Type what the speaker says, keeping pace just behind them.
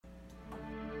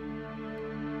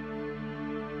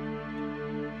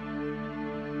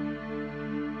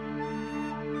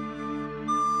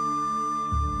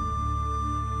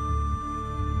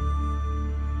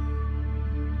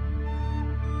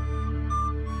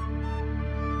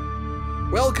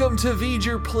Welcome to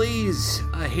V'ger Please,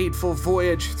 a hateful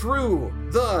voyage through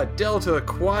the Delta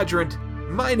Quadrant.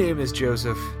 My name is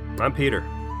Joseph. I'm Peter.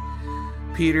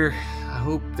 Peter, I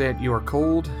hope that your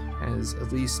cold has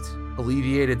at least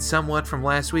alleviated somewhat from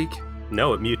last week.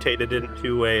 No, it mutated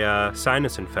into a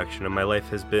sinus infection, and my life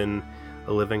has been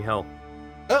a living hell.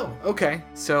 Oh, okay.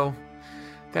 So,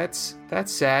 that's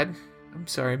sad. I'm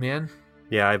sorry, man.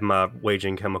 Yeah, I'm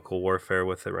waging chemical warfare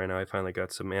with it right now. I finally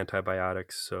got some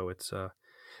antibiotics, so it's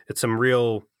some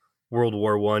real World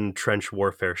War I trench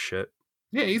warfare shit.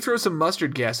 Yeah, you throw some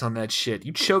mustard gas on that shit.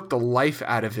 You choke the life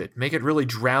out of it. Make it really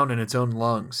drown in its own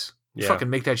lungs. You fucking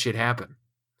make that shit happen.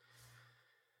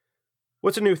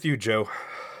 What's new with you, Joe?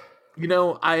 You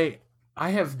know, I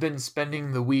have been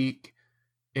spending the week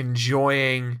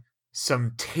enjoying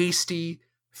some tasty,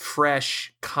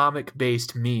 fresh,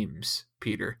 comic-based memes,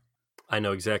 Peter. I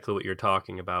know exactly what you're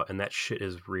talking about, and that shit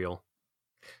is real.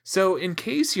 So, in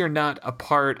case you're not a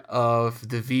part of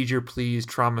the V'ger Please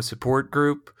trauma support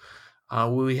group,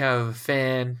 we have a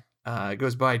fan. It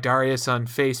goes by Darius on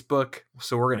Facebook,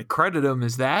 so we're going to credit him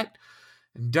as that.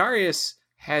 And Darius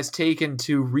has taken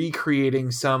to recreating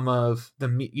some of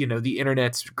the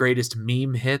internet's greatest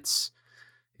meme hits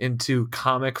into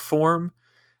comic form,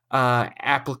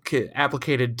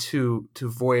 applicated to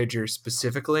Voyager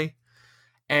specifically,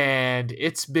 and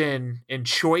it's been in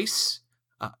choice.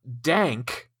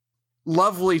 Dank,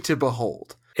 lovely to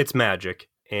behold. It's magic,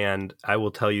 and I will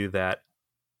tell you that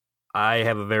I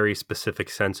have a very specific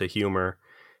sense of humor,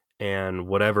 and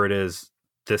whatever it is,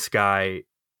 this guy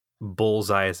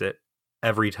bullseyes it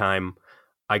every time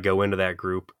I go into that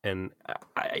group, and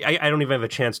I don't even have a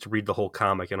chance to read the whole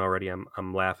comic, and already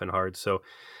I'm laughing hard. So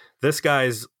this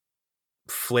guy's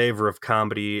flavor of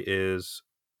comedy is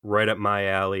right up my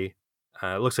alley.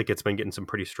 It looks like it's been getting some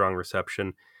pretty strong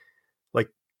reception. Like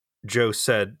Joe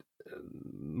said,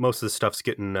 most of the stuff's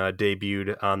getting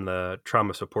debuted on the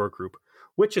trauma support group,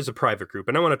 which is a private group.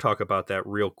 And I want to talk about that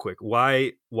real quick.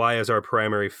 Why is our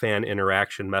primary fan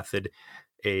interaction method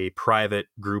a private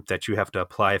group that you have to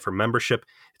apply for membership?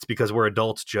 It's because we're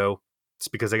adults, Joe. It's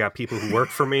because I got people who work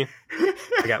for me.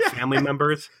 I got family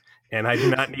members, and I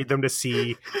do not need them to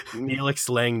see Neelix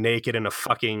laying naked in a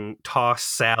fucking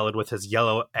tossed salad with his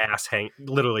yellow ass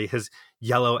his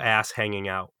yellow ass hanging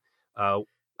out.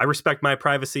 I respect my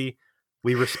privacy.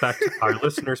 We respect our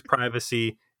listeners'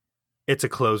 privacy. It's a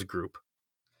closed group.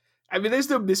 I mean, there's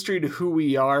no mystery to who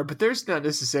we are, but there's not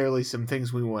necessarily some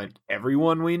things we want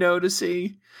everyone we know to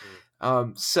see.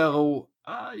 Just all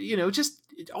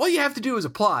you have to do is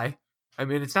apply. I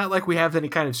mean, it's not like we have any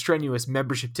kind of strenuous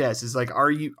membership test. It's like,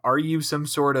 are you some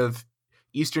sort of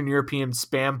Eastern European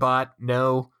spam bot?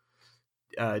 No.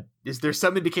 Is there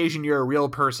some indication you're a real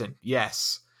person?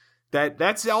 Yes.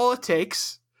 That's all it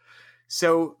takes.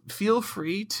 So feel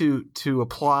free to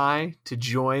apply to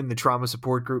join the trauma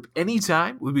support group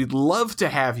anytime. We'd love to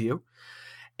have you.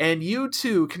 And you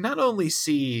too can not only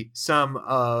see some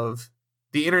of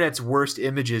the internet's worst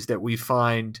images that we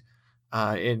find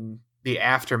in the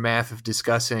aftermath of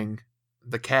discussing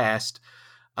the cast,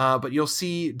 but you'll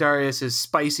see Darius's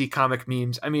spicy comic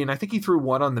memes. I mean, I think he threw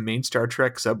one on the main Star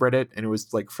Trek subreddit, and it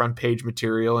was like front page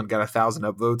material and got 1,000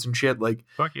 upvotes and shit. Like,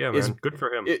 fuck yeah, man. Good for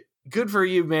him. Good for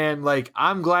you, man. Like,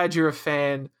 I'm glad you're a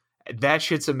fan. That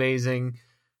shit's amazing.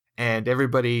 And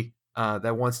everybody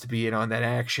that wants to be in on that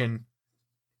action,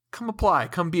 come apply.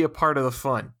 Come be a part of the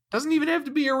fun. Doesn't even have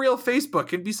to be your real Facebook. It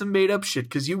can be some made up shit,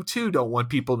 because you too don't want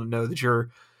people to know that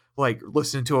you're like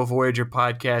listening to a Voyager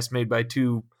podcast made by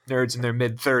two nerds in their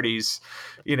mid-30s,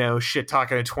 shit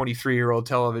talking a 23-year-old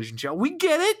television show. We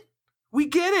get it.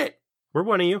 We're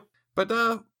one of you. But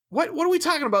what are we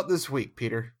talking about this week,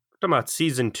 Peter? We're talking about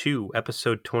season 2,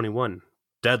 episode 21,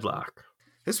 Deadlock.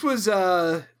 This was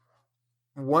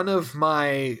one of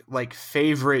my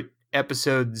favorite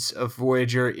episodes of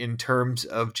Voyager in terms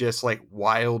of just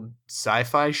wild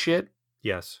sci-fi shit.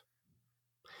 Yes.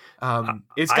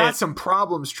 It's got some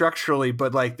problems structurally,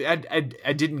 but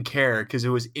I didn't care because it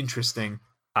was interesting.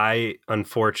 I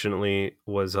unfortunately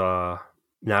was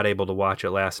not able to watch it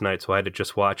last night, so I had to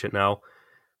just watch it now.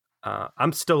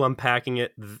 I'm still unpacking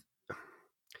it.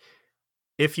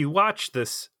 If you watch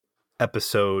this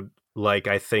episode like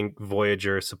I think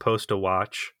Voyager is supposed to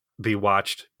be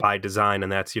watched by design,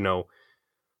 and that's,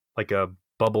 like a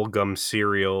bubblegum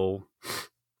cereal,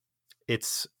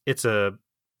 it's a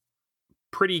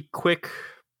pretty quick,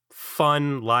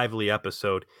 fun, lively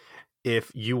episode.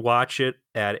 If you watch it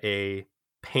at a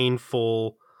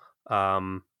painful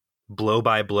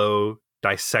blow-by-blow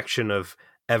dissection of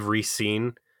every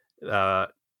scene,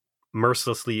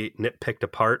 mercilessly nitpicked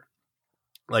apart,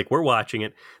 like we're watching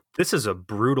it, This is a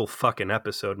brutal fucking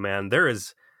episode, man. There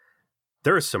is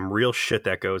some real shit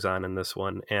that goes on in this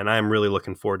one, and I'm really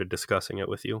looking forward to discussing it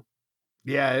with you.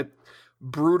 Yeah,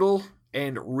 brutal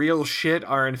and real shit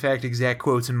are in fact exact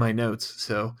quotes in my notes.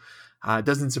 So it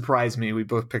doesn't surprise me. We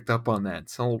both picked up on that.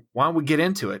 So why don't we get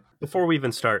into it? Before we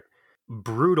even start,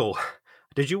 brutal.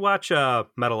 Did you watch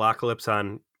Metalocalypse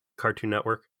on Cartoon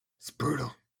Network? It's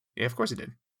brutal. Yeah, of course it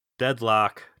did.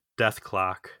 Deadlock, Death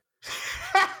Clock.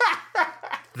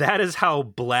 That is how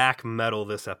black metal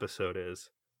this episode is.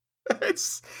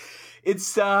 It's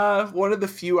one of the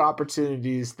few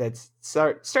opportunities that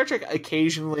Star Trek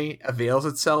occasionally avails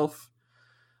itself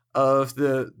of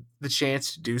the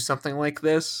chance to do something like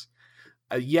this.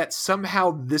 Yet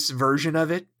somehow this version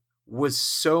of it was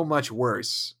so much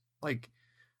worse. Like,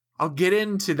 I'll get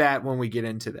into that when we get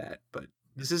into that, but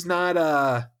this is not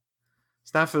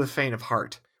it's not for the faint of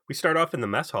heart. We start off in the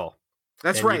mess hall.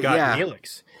 That's right. You got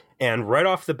Neelix. And right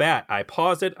off the bat, I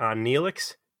pause it on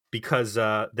Neelix because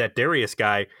that Darius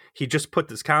guy, he just put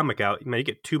this comic out. Man, you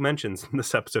get 2 mentions in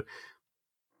this episode.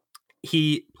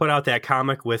 He put out that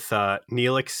comic with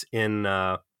Neelix in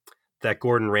that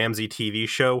Gordon Ramsay TV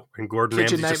show. And Gordon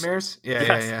Kitchen Ramsay Nightmares?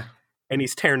 Yeah. And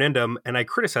he's tearing into him. And I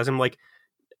criticize him like,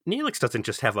 Neelix doesn't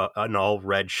just have an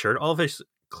all-red shirt. All of his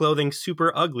clothing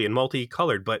super ugly and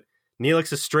multicolored, but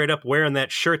Neelix is straight up wearing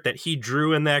that shirt that he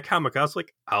drew in that comic. I was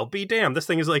like, I'll be damned. This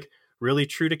thing is like really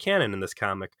true to canon in this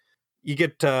comic. You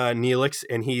get Neelix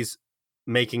and he's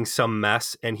making some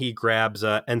mess and he grabs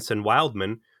Ensign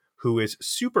Wildman, who is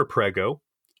super prego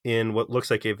in what looks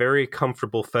like a very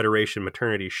comfortable Federation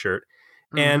maternity shirt.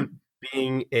 Mm-hmm. And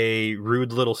being a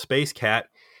rude little space cat,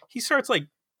 he starts like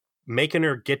making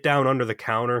her get down under the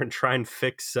counter and try and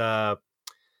fix the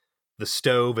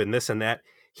stove and this and that.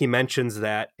 He mentions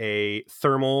that a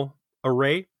thermal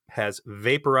array has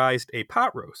vaporized a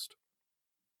pot roast,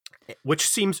 which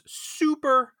seems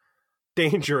super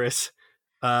dangerous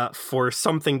for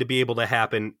something to be able to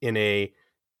happen in a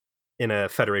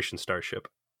Federation starship.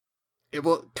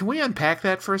 Well, can we unpack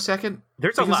that for a second?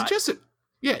 There's a lot.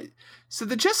 So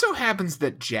it just so happens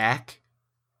that Jack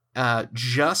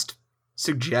just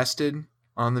suggested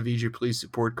on the VJ Police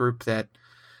support group that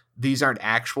these aren't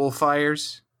actual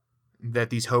fires, that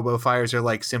these hobo fires are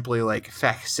like simply like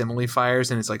facsimile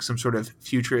fires, and it's like some sort of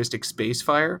futuristic space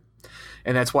fire,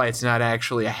 and that's why it's not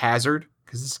actually a hazard,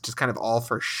 because it's just kind of all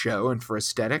for show and for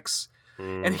aesthetics.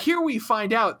 And here we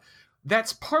find out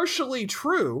that's partially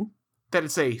true, that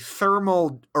it's a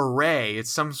thermal array,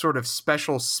 it's some sort of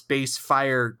special space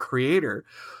fire creator,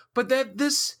 but that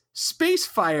this space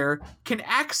fire can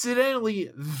accidentally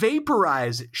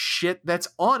vaporize shit that's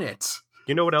on it.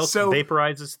 You know what else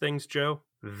vaporizes things, Joe?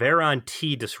 Veron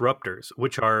T disruptors,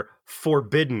 which are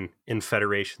forbidden in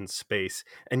Federation space.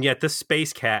 And yet this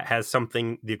space cat has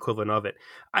something the equivalent of it.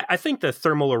 I think the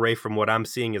thermal array, from what I'm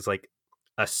seeing, is like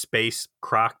a space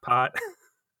crock pot.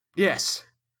 Yes.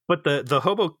 But the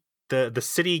hobo, the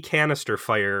city canister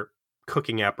fire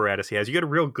cooking apparatus he has, you get a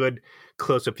real good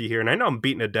close-up view here. And I know I'm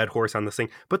beating a dead horse on this thing,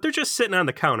 but they're just sitting on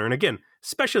the counter. And again,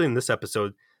 especially in this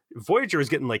episode, Voyager is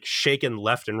getting like shaken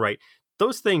left and right.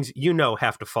 Those things,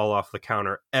 have to fall off the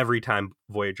counter every time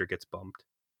Voyager gets bumped.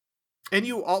 And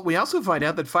we also find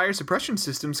out that fire suppression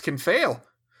systems can fail.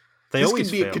 This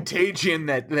always can be a contagion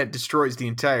that destroys the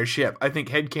entire ship. I think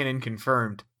headcanon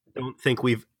confirmed. I don't think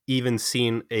we've even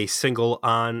seen a single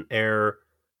on-air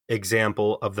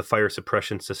example of the fire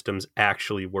suppression systems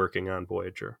actually working on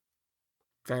Voyager.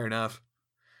 Fair enough.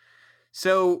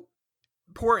 So,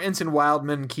 poor Ensign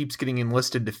Wildman keeps getting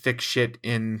enlisted to fix shit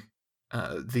in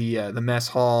the mess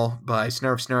hall by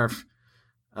Snarf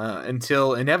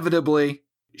until inevitably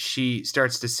she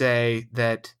starts to say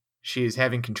that she is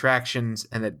having contractions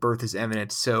and that birth is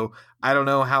imminent. So I don't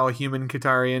know how human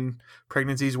Qatarian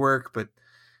pregnancies work, but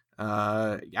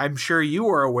I'm sure you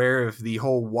are aware of the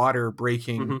whole water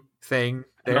breaking thing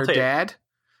there, Dad.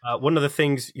 One of the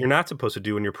things you're not supposed to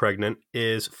do when you're pregnant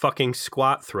is fucking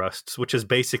squat thrusts, which is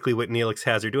basically what Neelix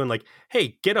has her doing. Like,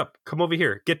 hey, get up, come over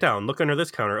here, get down, look under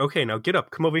this counter. Okay, now get up,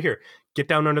 come over here, get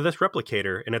down under this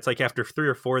replicator. And it's like after 3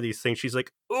 or 4 of these things, she's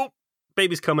like, oh,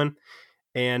 baby's coming.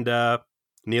 And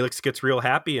Neelix gets real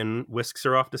happy and whisks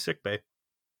her off to sickbay.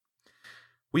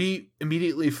 We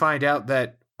immediately find out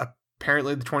that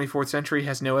apparently the 24th century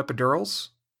has no epidurals,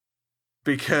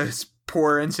 because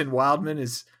poor Ensign Wildman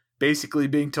is basically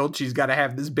being told she's got to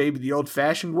have this baby the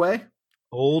old-fashioned way.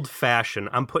 Old-fashioned.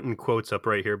 I'm putting quotes up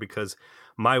right here because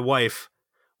my wife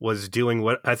was doing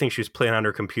what I think she was playing on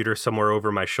her computer somewhere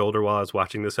over my shoulder while I was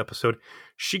watching this episode.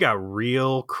 She got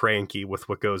real cranky with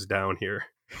what goes down here.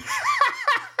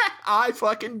 I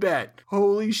fucking bet.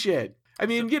 Holy shit. I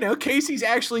mean, Casey's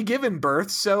actually given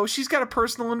birth, so she's got a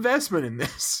personal investment in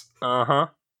this. Uh-huh.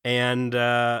 And,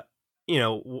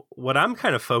 what I'm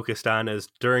kind of focused on is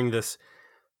during this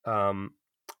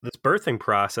this birthing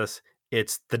process,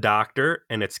 it's the doctor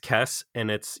and it's Kes and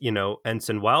it's,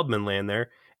 Ensign Wildman laying there.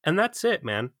 And that's it,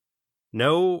 man.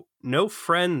 No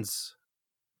friends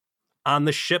on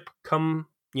the ship come,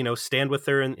 stand with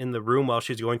her in the room while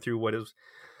she's going through what is,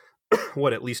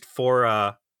 at least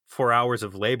 4 hours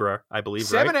of labor, I believe,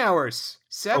 7 right? hours.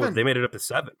 7. Oh, they made it up to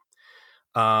 7.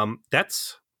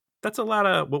 That's a lot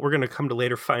of what we're going to come to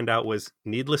later find out was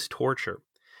needless torture.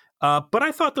 But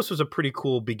I thought this was a pretty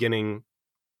cool beginning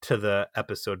to the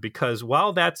episode because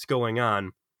while that's going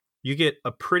on, you get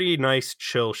a pretty nice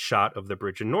chill shot of the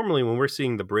bridge. And normally when we're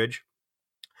seeing the bridge,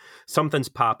 something's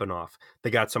popping off. They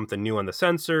got something new on the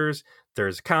sensors.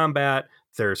 There's combat.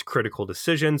 There's critical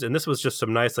decisions. And this was just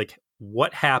some nice,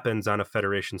 what happens on a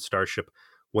Federation starship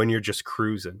when you're just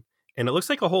cruising? And it looks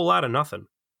like a whole lot of nothing.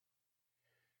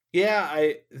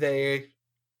 Yeah, they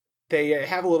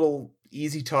have a little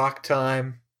easy talk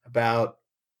time about,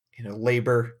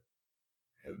 labor.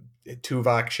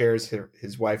 Tuvok shares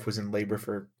his wife was in labor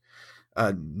for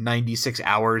 96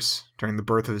 hours during the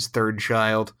birth of his 3rd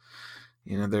child.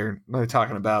 They're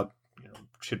talking about,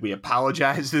 should we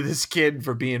apologize to this kid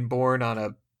for being born on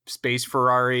a space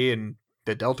Ferrari in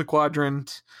the Delta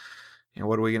Quadrant?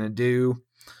 What are we going to do?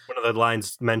 One of the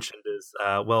lines mentioned is,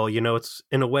 it's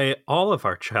in a way all of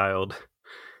our child,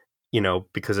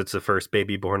 because it's the first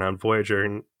baby born on Voyager.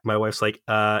 And my wife's like,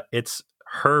 it's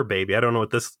her baby. I don't know what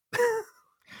this,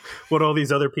 what all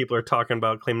these other people are talking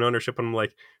about claiming ownership. And I'm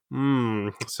like,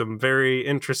 some very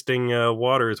interesting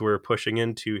waters we're pushing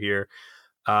into here.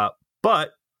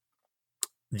 But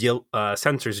the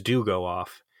sensors do go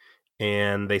off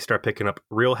and they start picking up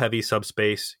real heavy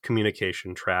subspace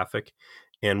communication traffic.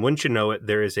 And wouldn't you know it,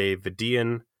 there is a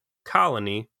Vidian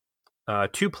colony,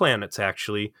 2 planets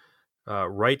actually,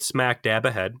 right smack dab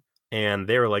ahead. And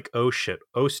they were like, oh shit,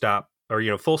 oh stop, or,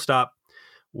 full stop.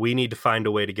 We need to find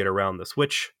a way to get around this,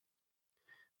 which,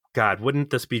 God, wouldn't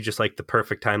this be just like the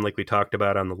perfect time, like we talked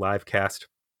about on the live cast,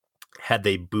 had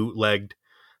they bootlegged,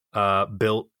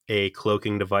 built a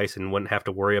cloaking device and wouldn't have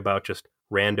to worry about just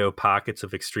rando pockets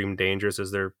of extreme dangers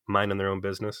as they're minding their own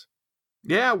business?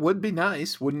 Yeah, it would be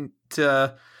nice. Wouldn't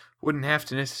have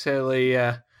to necessarily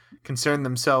concern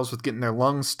themselves with getting their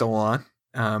lungs stolen.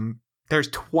 There's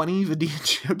 20 Vidian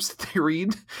ships that they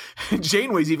read.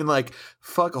 Janeway's even like,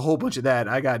 fuck a whole bunch of that.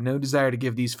 I got no desire to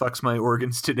give these fucks my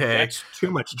organs today. That's too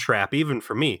much trap, even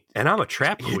for me. And I'm a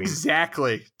trap queen.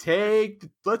 Exactly.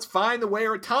 Let's find the way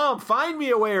around. Tom, find me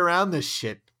a way around this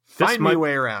shit. Find me a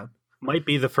way around. Might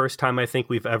be the first time I think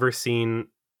we've ever seen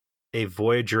a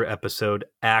Voyager episode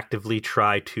actively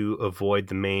try to avoid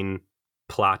the main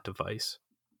plot device.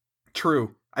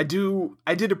 True. I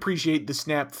did appreciate the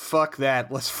snap. Fuck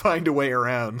that. Let's find a way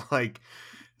around.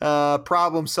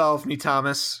 Problem solved, me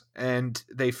Thomas. And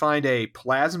they find a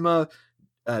plasma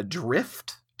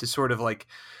drift to sort of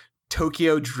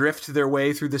Tokyo drift their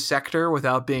way through the sector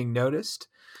without being noticed.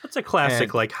 That's a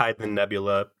classic hide the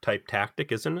nebula type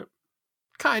tactic, isn't it?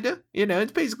 Kinda.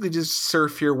 It's basically just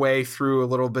surf your way through a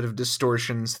little bit of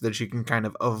distortion so that you can kind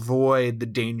of avoid the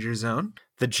danger zone.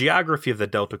 The geography of the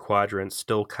Delta Quadrant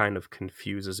still kind of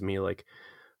confuses me,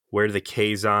 where the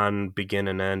Kazon begin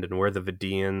and end and where the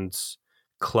Vidians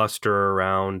cluster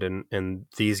around and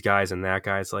these guys and that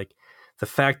guy's. The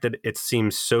fact that it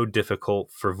seems so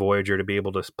difficult for Voyager to be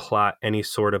able to plot any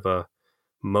sort of a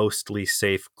mostly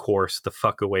safe course the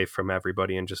fuck away from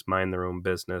everybody and just mind their own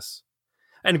business.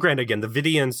 And granted, again, the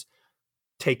Vidians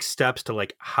take steps to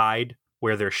hide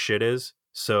where their shit is.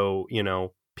 So,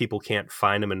 people can't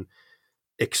find them and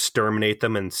exterminate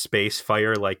them in space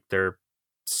fire like their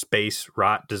space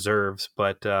rot deserves.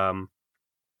 But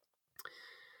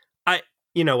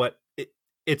you know what?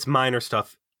 It's minor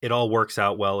stuff. It all works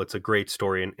out well. It's a great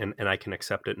story and I can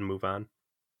accept it and move on.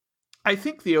 I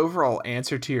think the overall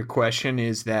answer to your question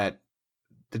is that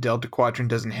the Delta Quadrant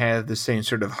doesn't have the same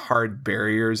sort of hard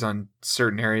barriers on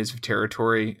certain areas of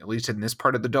territory, at least in this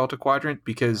part of the Delta Quadrant,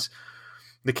 because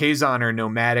the Kazon are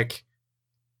nomadic,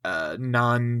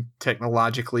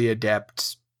 non-technologically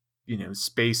adept,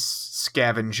 space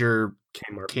scavenger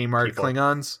Kmart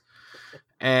Klingons.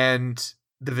 And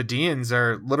the Vidians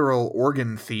are literal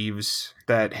organ thieves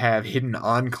that have hidden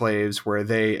enclaves where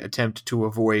they attempt to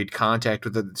avoid contact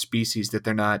with other species that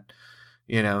they're not,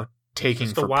 taking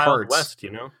it's for the Wild parts. West,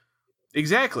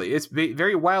 Exactly. It's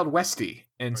very Wild Westy.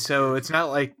 And so it's not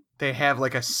like they have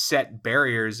a set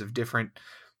barriers of different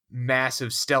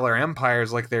massive stellar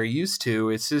empires like they're used to.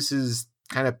 This is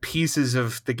kind of pieces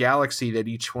of the galaxy that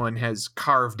each one has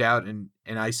carved out and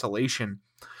in isolation.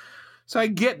 So I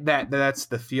get that's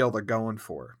the feel they're going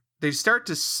for. They start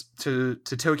to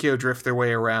Tokyo drift their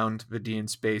way around Vidian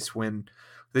space when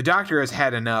the doctor has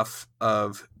had enough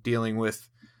of dealing with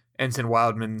Ensign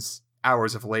Wildman's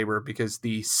hours of labor, because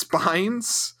the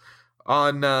spines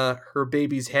on her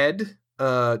baby's head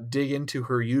dig into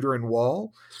her uterine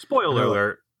wall. Spoiler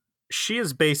alert, she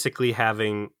is basically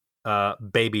having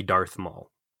baby Darth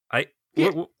Maul.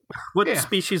 What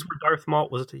species were Darth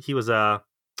Maul? He was a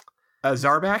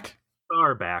Zarback?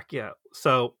 Zarback, yeah.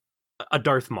 So a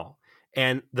Darth Maul.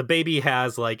 And the baby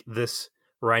has like this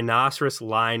rhinoceros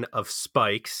line of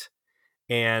spikes,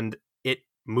 and it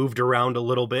moved around a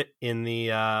little bit in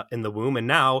the womb, and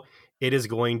now it is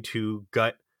going to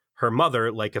gut her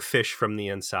mother like a fish from the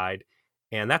inside.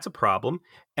 And that's a problem.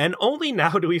 And only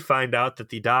now do we find out that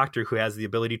the doctor, who has the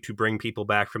ability to bring people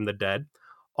back from the dead,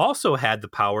 also had the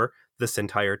power this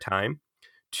entire time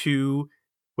to,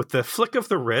 with the flick of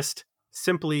the wrist,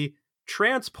 simply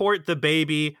transport the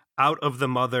baby out of the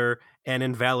mother and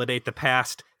invalidate the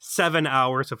past 7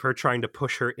 hours of her trying to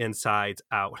push her insides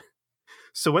out.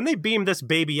 So when they beam this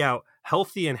baby out,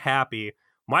 healthy and happy,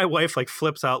 my wife like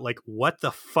flips out like, what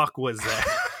the fuck was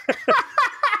that?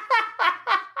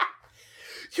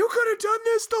 You could have done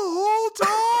this the whole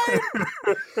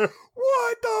time?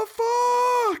 What the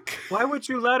fuck? Why would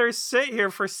you let her sit here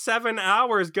for 7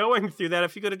 hours going through that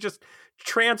if you could have just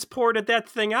transported that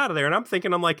thing out of there? And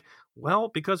I'm like, well,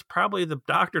 because probably the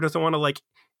doctor doesn't want to like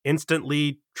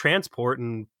instantly transport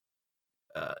and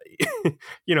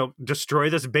destroy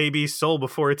this baby's soul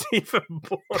before it's even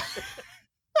born.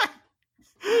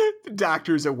 The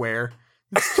doctor's aware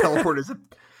this teleport is a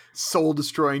soul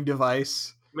destroying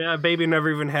device. Yeah, baby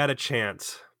never even had a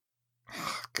chance.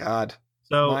 God.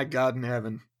 So my God in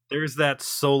heaven. There's that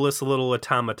soulless little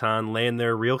automaton laying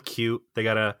there real cute. They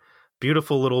got a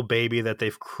beautiful little baby that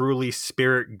they've cruelly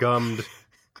spirit gummed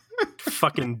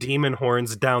fucking demon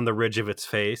horns down the ridge of its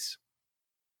face.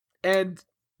 And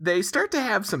they start to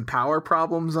have some power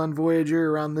problems on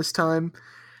Voyager around this time.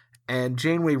 And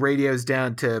Janeway radios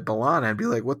down to B'Elanna and be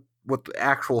like, what the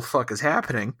actual fuck is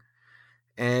happening?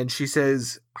 And she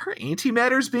says, are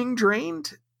antimatters being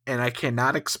drained? And I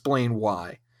cannot explain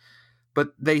why.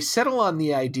 But they settle on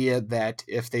the idea that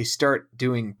if they start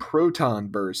doing proton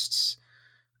bursts,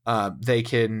 they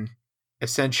can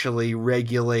essentially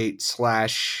regulate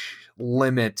 /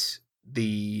 limit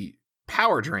the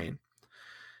power drain.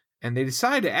 And they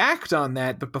decide to act on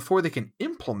that, but before they can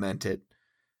implement it,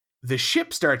 the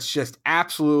ship starts just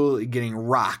absolutely getting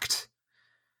rocked.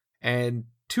 And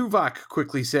Tuvok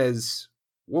quickly says,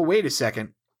 well, wait a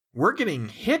second. We're getting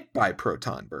hit by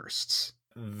proton bursts.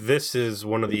 This is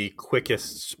one of the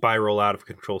quickest spiral out of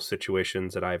control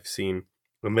situations that I've seen.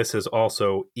 And this is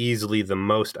also easily the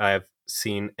most I've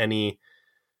seen any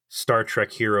Star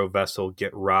Trek hero vessel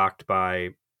get rocked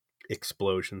by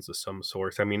explosions of some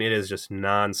sort. I mean, it is just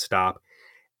nonstop.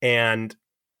 And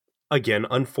again,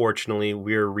 unfortunately,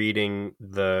 we're reading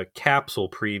the capsule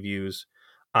previews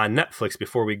on Netflix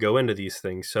before we go into these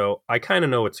things. So I kind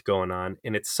of know what's going on,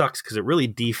 and it sucks because it really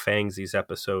defangs these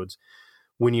episodes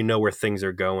when you know where things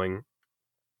are going.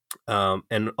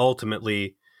 And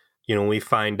ultimately, we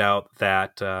find out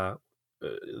that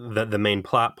the main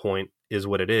plot point is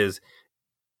what it is.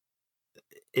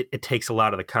 It takes a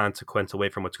lot of the consequence away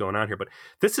from what's going on here. But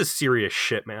this is serious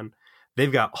shit, man.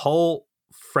 They've got hull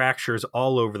fractures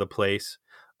all over the place.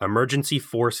 Emergency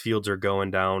force fields are going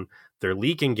down. They're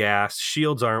leaking gas.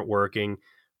 Shields aren't working.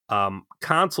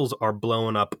 Consoles are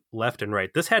blowing up left and right.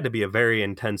 This had to be a very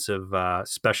intensive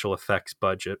special effects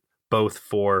budget, both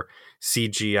for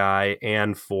CGI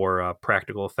and for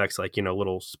practical effects, like,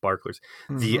 little sparklers.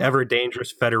 Mm-hmm. The ever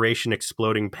dangerous Federation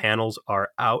exploding panels are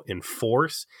out in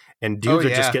force, and dudes are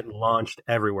just getting launched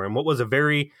everywhere. And what was a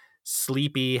very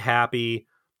sleepy, happy,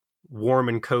 warm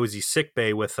and cozy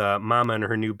sickbay with Mama and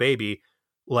her new baby,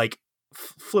 like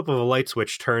flip of a light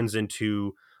switch turns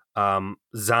into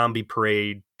zombie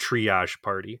parade triage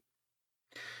party.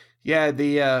 Yeah,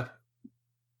 the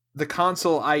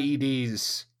console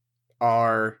IEDs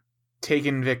are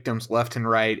taking victims left and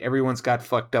right. Everyone's got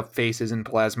fucked up faces and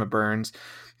plasma burns.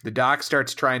 The doc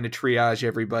starts trying to triage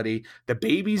everybody. The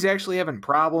baby's actually having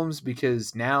problems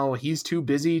because now he's too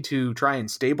busy to try and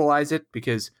stabilize it,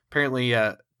 because apparently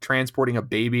transporting a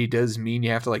baby does mean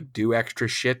you have to do extra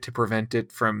shit to prevent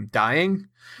it from dying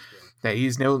that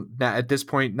he's at this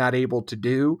point not able to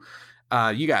do.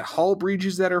 You got hull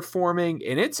breaches that are forming,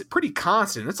 and it's pretty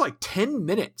constant. It's like 10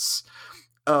 minutes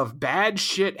of bad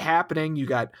shit happening. You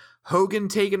got Hogan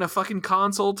taking a fucking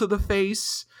console to the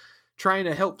face, trying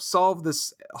to help solve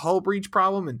this hull breach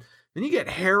problem. And then you get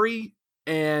Harry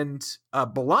and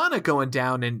B'Elanna going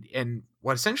down, and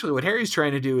what Harry's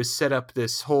trying to do is set up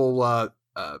this whole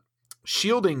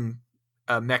shielding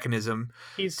mechanism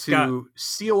to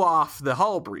seal off the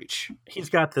hull breach. He's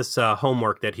got this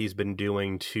homework that he's been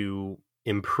doing to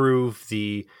improve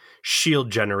the shield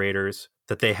generators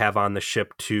that they have on the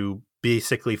ship to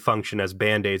basically function as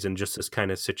band-aids in just this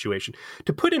kind of situation.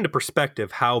 To put into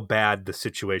perspective how bad the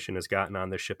situation has gotten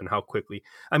on the ship and how quickly,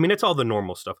 I mean, it's all the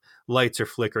normal stuff. Lights are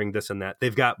flickering, this and that.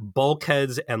 They've got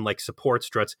bulkheads and like support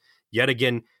struts. Yet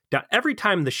again, every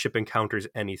time the ship encounters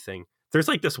anything, there's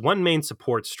like this one main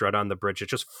support strut on the bridge. It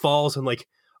just falls and like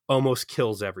almost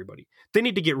kills everybody. They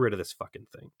need to get rid of this fucking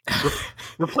thing.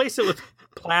 Replace it with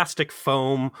plastic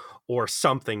foam or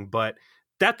something, but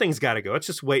that thing's got to go. It's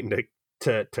just waiting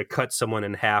to cut someone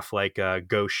in half like a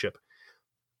ghost ship.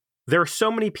 There are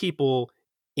so many people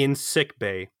in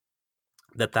sickbay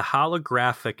that the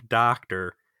holographic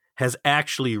doctor has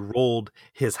actually rolled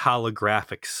his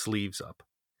holographic sleeves up.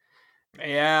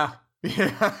 Yeah.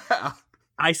 Yeah.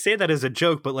 I say that as a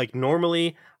joke, but like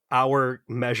normally our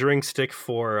measuring stick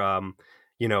for,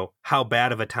 how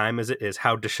bad of a time is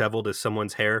how disheveled is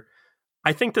someone's hair.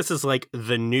 I think this is like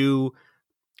the new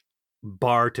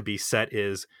bar to be set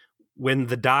is when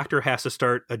the doctor has to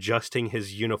start adjusting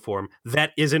his uniform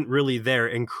that isn't really there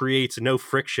and creates no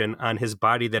friction on his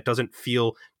body that doesn't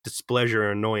feel displeasure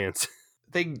or annoyance.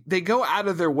 They go out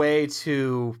of their way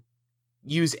to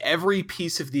use every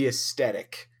piece of the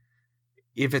aesthetic.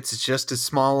 If it's just as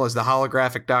small as the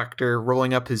holographic doctor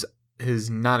rolling up his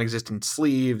non-existent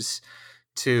sleeves,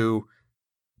 to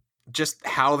just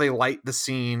how they light the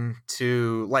scene,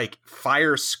 to like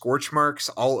fire scorch marks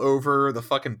all over the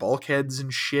fucking bulkheads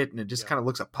and shit, and it just kind of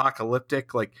looks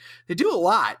apocalyptic. Like, they do a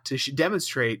lot to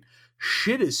demonstrate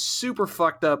shit is super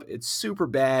fucked up, it's super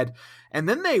bad, and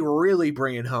then they really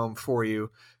bring it home for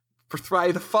you for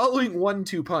the following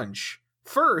 1-2 punch.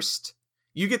 First,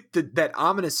 you get that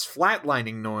ominous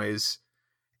flatlining noise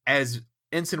as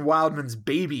Ensign Wildman's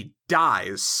baby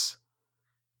dies.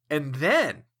 And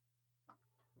then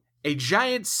a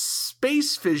giant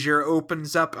space fissure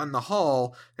opens up on the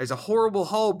hull. There's a horrible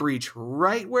hull breach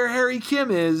right where Harry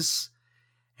Kim is.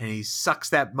 And he sucks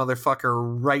that motherfucker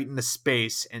right into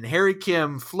space. And Harry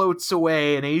Kim floats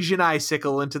away an Asian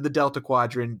icicle into the Delta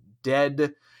Quadrant,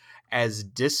 dead as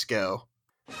disco.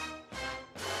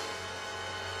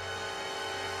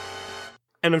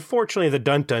 And unfortunately, the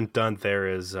dun-dun-dun there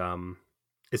is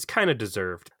kind of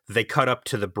deserved. They cut up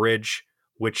to the bridge,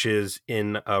 which is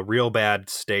in a real bad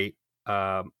state.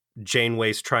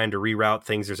 Janeway's trying to reroute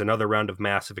things. There's another round of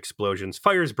massive explosions.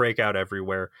 Fires break out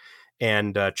everywhere.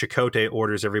 And Chakotay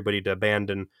orders everybody to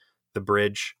abandon the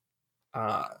bridge.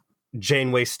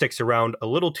 Janeway sticks around a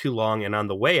little too long, and on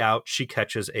the way out, she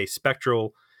catches a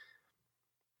spectral,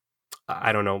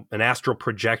 an astral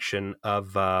projection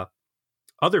of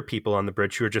other people on the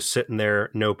bridge who are just sitting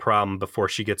there, no problem, before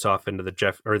she gets off into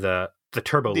the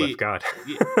turbo lift. God,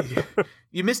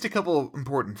 you missed a couple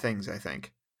important things, I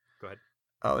think. Go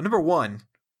ahead. Number one,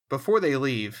 before they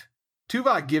leave,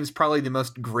 Tuvok gives probably the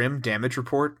most grim damage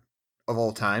report of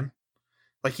all time.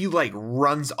 Like, he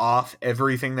runs off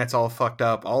everything that's all fucked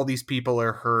up. All these people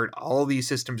are hurt. All these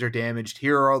systems are damaged.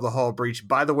 Here are all the hull breach.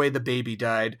 By the way, the baby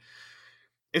died.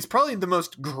 It's probably the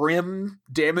most grim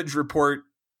damage report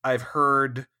I've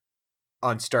heard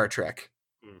on Star Trek.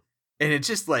 And it's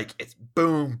just it's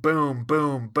boom, boom,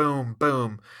 boom, boom,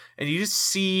 boom. And you just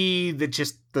see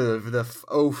the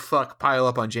oh fuck pile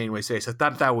up on Janeway's face. I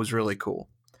thought that was really cool.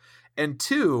 And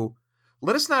two,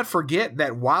 let us not forget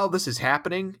that while this is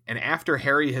happening and after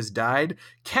Harry has died,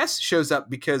 Kes shows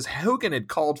up because Hogan had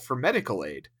called for medical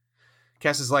aid.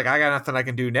 Kes is like, I got nothing I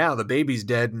can do now. The baby's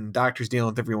dead and doctor's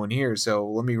dealing with everyone here. So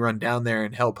let me run down there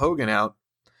and help Hogan out.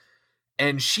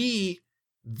 And she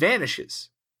vanishes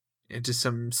into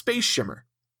some space shimmer.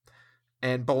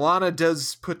 And B'Elanna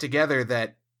does put together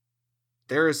that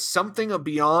there is something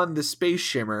beyond the space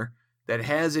shimmer that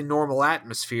has a normal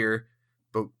atmosphere,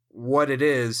 but what it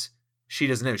is, she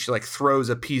doesn't know. She throws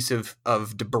a piece of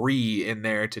debris in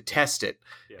there to test it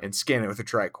and scan it with a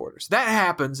tricorder. So that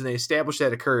happens, and they establish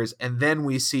that occurs, and then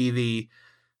we see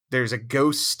there's a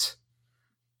ghost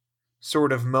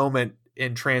sort of moment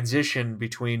in transition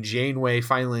between Janeway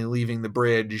finally leaving the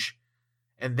bridge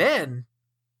and then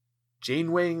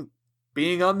Janeway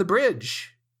being on the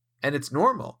bridge, and it's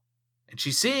normal. And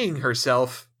she's seeing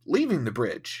herself leaving the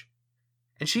bridge,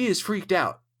 and she is freaked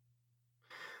out.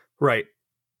 Right.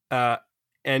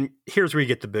 And here's where you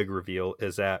get the big reveal,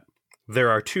 is that there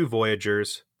are two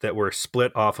Voyagers that were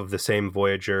split off of the same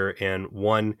Voyager, and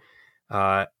one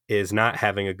is not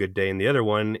having a good day, and the other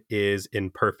one is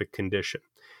in perfect condition.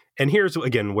 And here's,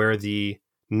 again, where the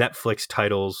Netflix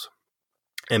titles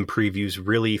and previews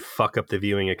really fuck up the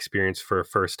viewing experience for a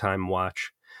first-time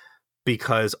watch.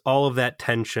 Because all of that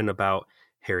tension about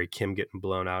Harry Kim getting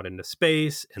blown out into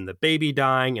space and the baby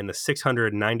dying and the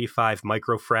 695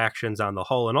 microfractions on the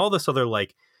hull and all this other,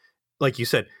 like you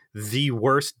said, the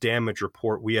worst damage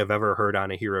report we have ever heard on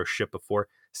a hero ship before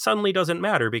suddenly doesn't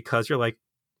matter, because you're like,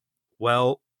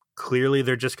 well, clearly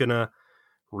they're just going to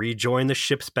rejoin the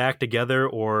ships back together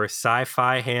or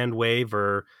sci-fi hand wave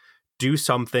or do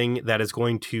something that is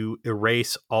going to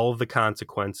erase all of the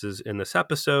consequences in this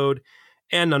episode.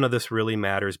 And none of this really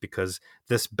matters, because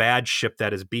this bad ship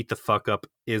that is beat the fuck up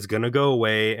is going to go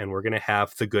away, and we're going to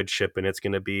have the good ship, and it's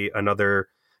going to be another,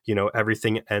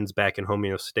 everything ends back in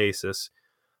homeostasis.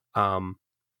 And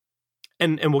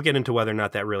we'll get into whether or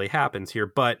not that really happens here,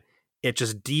 but it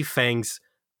just defangs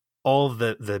all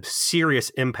the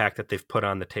serious impact that they've put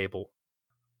on the table.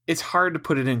 It's hard to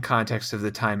put it in context of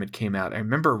the time it came out. I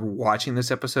remember watching this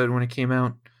episode when it came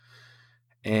out,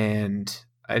 and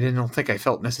I don't think I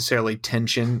felt necessarily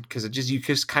tension, because you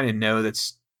just kind of know that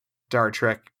Star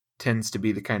Trek tends to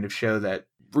be the kind of show that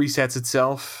resets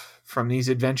itself from these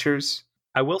adventures.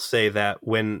 I will say that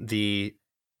when the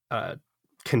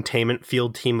containment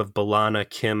field team of B'Elanna,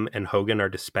 Kim, and Hogan are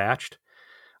dispatched,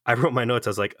 I wrote my notes.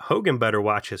 I was like, Hogan better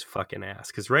watch his fucking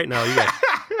ass, because right now you got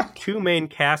two main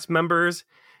cast members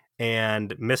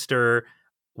and Mr.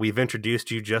 We've introduced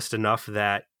you just enough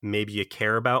that maybe you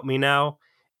care about me now,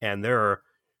 and there are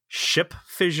ship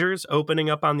fissures opening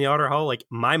up on the outer hull. Like,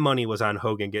 my money was on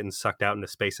Hogan getting sucked out into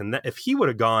space, and if he would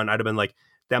have gone, I'd have been like,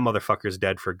 that motherfucker's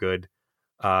dead for good.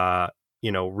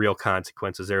 Real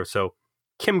consequences there. So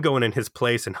Kim going in his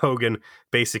place and Hogan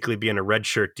basically being a red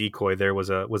shirt decoy there was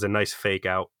a nice fake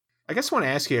out. I guess I want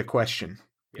to ask you a question.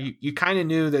 Yeah. You kind of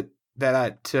knew that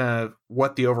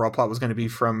what the overall plot was going to be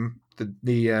from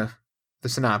the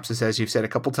synopsis, as you've said a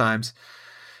couple times,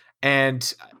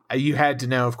 and you had to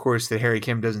know, of course, that Harry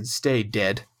Kim doesn't stay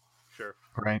dead. Sure.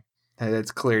 Right?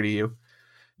 That's clear to you.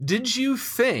 Did you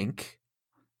think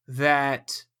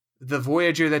that the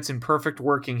Voyager that's in perfect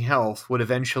working health would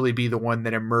eventually be the one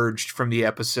that emerged from the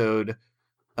episode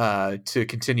to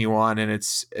continue on in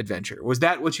its adventure? Was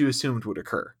that what you assumed would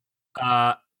occur?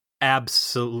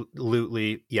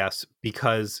 Absolutely, yes,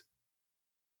 because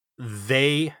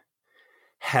they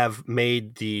have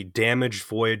made the damaged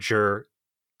Voyager,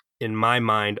 in my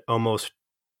mind, almost,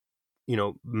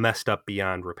 messed up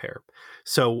beyond repair.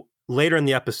 So later in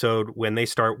the episode, when they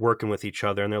start working with each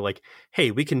other and they're like,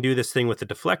 hey, we can do this thing with the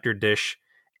deflector dish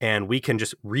and we can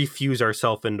just refuse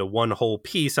ourselves into one whole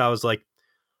piece, I was like,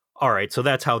 all right, so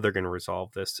that's how they're going to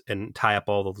resolve this and tie up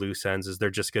all the loose ends, is they're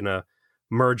just going to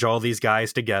merge all these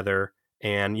guys together.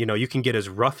 And, you can get as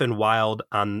rough and wild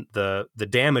on the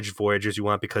damaged Voyager as you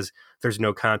want, because there's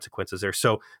no consequences there.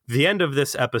 So the end of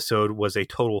this episode was a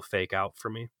total fake out for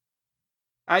me.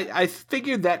 I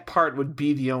figured that part would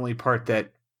be the only part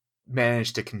that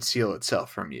managed to conceal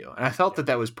itself from you. And I felt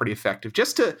that was pretty effective.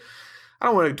 I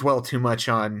don't want to dwell too much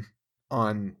on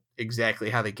exactly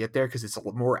how they get there, because it's a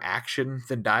little more action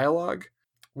than dialogue.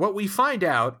 What we find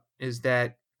out is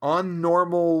that on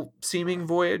normal seeming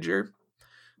Voyager,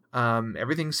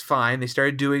 everything's fine. They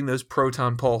started doing those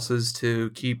proton pulses to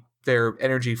keep their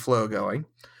energy flow going.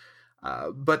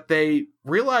 But they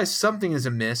realized something is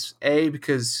amiss, A,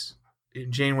 because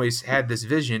Janeway's had this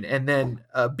vision, and then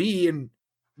B, and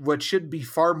what should be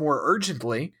far more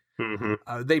urgently,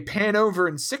 they pan over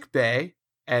in sickbay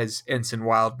as Ensign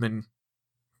Wildman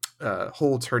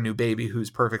holds her new baby, who's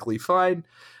perfectly fine.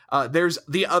 There's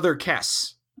the other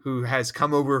Kes, who has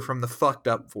come over from the fucked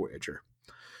up Voyager.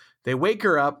 They wake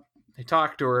her up, they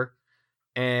talk to her,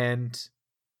 and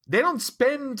they don't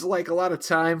spend like a lot of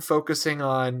time focusing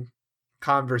on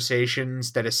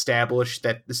conversations that establish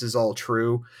that this is all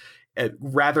true.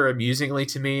 Rather amusingly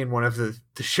to me, and one of the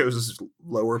show's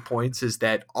lower points, is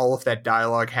that all of that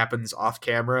dialogue happens off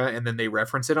camera and then they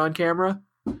reference it on camera.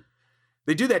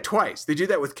 They do that twice. They do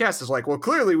that with Kes. It's like, well,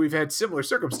 clearly we've had similar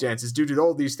circumstances due to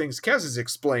all these things Kes has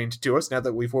explained to us now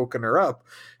that we've woken her up,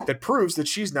 that proves that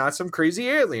she's not some crazy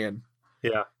alien.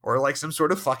 Yeah. Or like some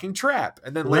sort of fucking trap.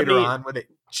 And then later on, when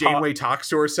Janeway talks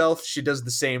to herself, she does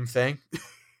the same thing.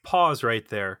 Pause right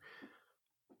there.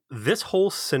 This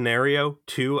whole scenario,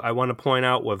 too, I want to point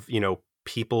out with,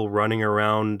 people running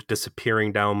around,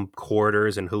 disappearing down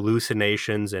corridors and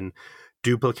hallucinations and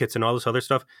duplicates and all this other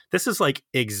stuff. This is like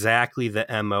exactly the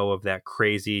MO of that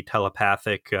crazy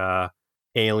telepathic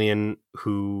alien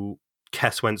who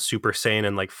Kes went Super Saiyan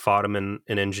and like fought him in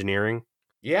engineering.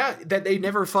 Yeah, that they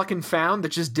never fucking found, that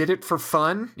just did it for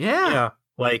fun. Yeah. Yeah,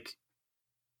 like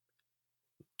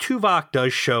Tuvok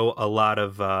does show a lot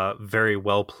of very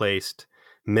well placed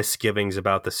misgivings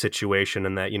about the situation,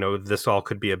 and that, you know, this all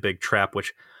could be a big trap,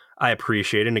 which I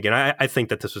appreciate. And again, I think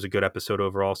that this was a good episode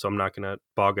overall, so I'm not going to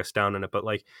bog us down in it. But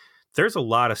like, there's a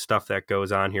lot of stuff that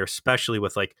goes on here, especially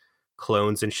with like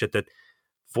clones and shit that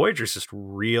Voyager's just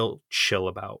real chill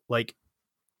about. Like,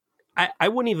 I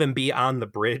wouldn't even be on the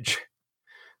bridge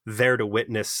there to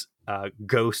witness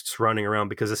ghosts running around,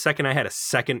 because the second I had a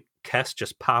second Kess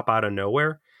just pop out of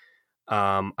nowhere,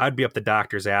 I'd be up the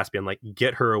doctor's ass being like,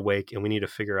 get her awake, and we need to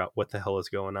figure out what the hell is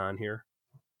going on here.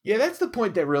 Yeah, that's the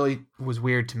point that really was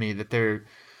weird to me, that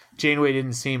Janeway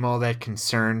didn't seem all that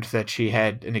concerned that she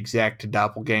had an exact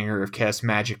doppelganger of Kess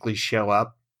magically show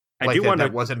up.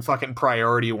 That wasn't fucking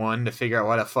priority one to figure out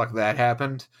why the fuck that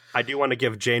happened. I do want to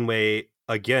give Janeway,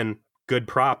 again, good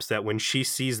props that when she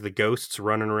sees the ghosts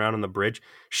running around on the bridge,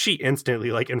 she instantly,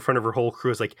 like in front of her whole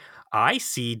crew, is like, I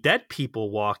see dead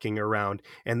people walking around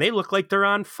and they look like they're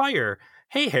on fire.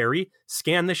 Hey, Harry,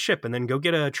 scan the ship and then go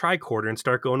get a tricorder and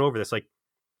start going over this. Like,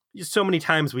 so many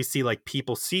times we see like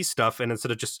people see stuff, and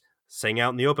instead of just saying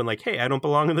out in the open, like, hey, I don't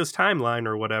belong in this timeline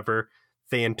or whatever,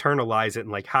 they internalize it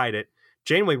and like hide it.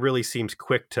 Janeway really seems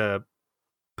quick to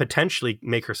potentially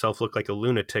make herself look like a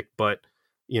lunatic, but,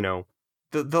 you know.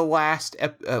 The last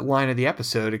line of the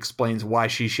episode explains why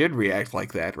she should react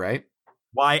like that, right?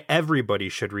 Why everybody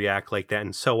should react like that,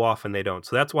 and so often they don't.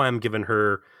 So that's why I'm giving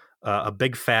her a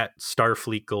big fat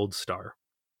Starfleet gold star.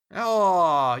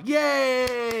 Oh,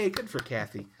 yay! Good for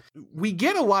Kathy. We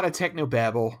get a lot of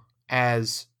technobabble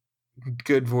as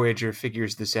good Voyager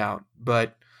figures this out,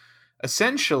 but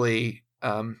essentially,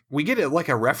 we get like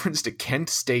a reference to Kent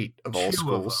State of all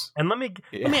schools. And let me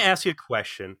ask you a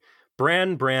question.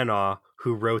 Bran Branagh,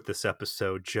 who wrote this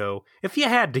episode, Joe, if you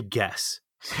had to guess,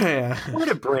 where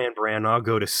did Bran Branagh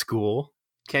go to school?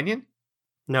 Kenyon?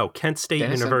 No, Kent State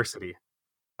Denison? University.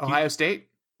 Ohio State?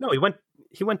 No,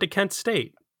 he went to Kent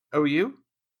State. OU?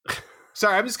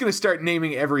 Sorry, I'm just going to start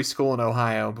naming every school in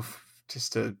Ohio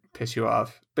just to piss you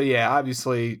off. But yeah,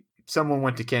 obviously, someone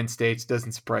went to Kent State.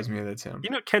 Doesn't surprise me that it's him. You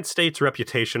know, Kent State's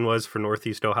reputation was for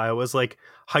Northeast Ohio was like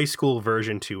high school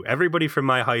version 2. Everybody from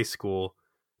my high school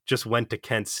just went to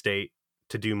Kent State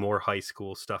to do more high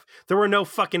school stuff. There were no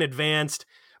fucking advanced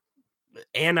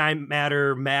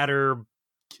matter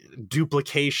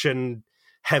duplication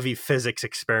heavy physics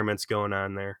experiments going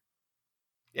on there.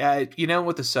 Yeah, you know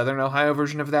what the Southern Ohio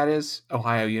version of that is?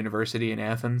 Ohio University in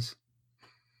Athens.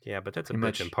 Yeah, but that's a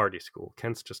bitch and party school.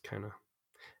 Kent's just kind of...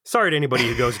 Sorry to anybody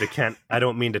who goes to Kent. I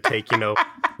don't mean to take, the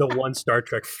one Star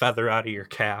Trek feather out of your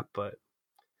cap, but...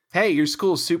 Hey, your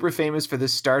school's super famous for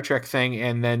this Star Trek thing,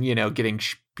 and then, getting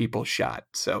people shot.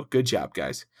 So, good job,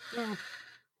 guys. Yeah.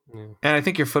 And I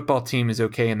think your football team is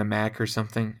okay in the MAC or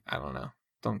something. I don't know.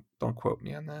 Don't quote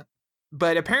me on that.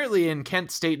 But apparently in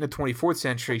Kent State in the 24th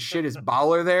century, shit is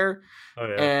baller there. Oh,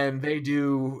 yeah. And they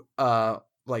do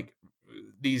like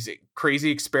these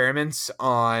crazy experiments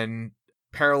on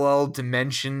parallel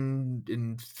dimension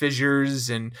and fissures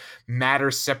and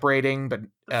matter separating, but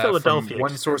from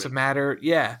one source of matter.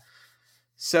 Yeah.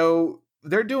 So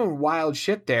they're doing wild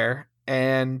shit there.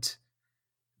 And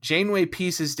Janeway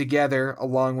pieces together,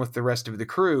 along with the rest of the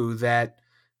crew, that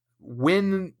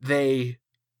when they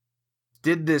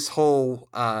did this whole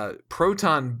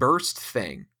proton burst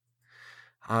thing,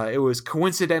 it was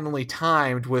coincidentally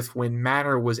timed with when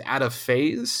matter was out of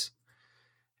phase,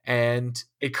 and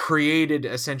it created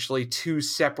essentially two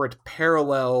separate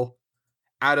parallel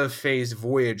out of phase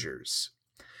Voyagers.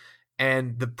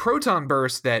 And the proton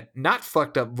burst that not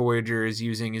fucked up Voyager is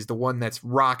using is the one that's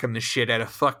rocking the shit out of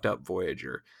fucked up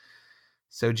Voyager.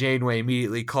 So Janeway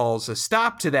immediately calls a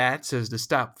stop to that, says to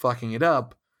stop fucking it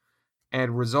up,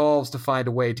 and resolves to find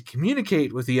a way to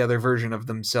communicate with the other version of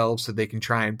themselves so they can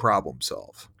try and problem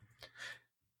solve.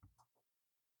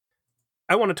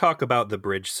 I want to talk about the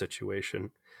bridge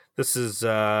situation. This is,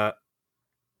 I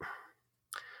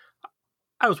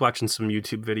was watching some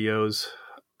YouTube videos,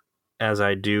 as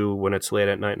I do when it's late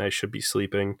at night and I should be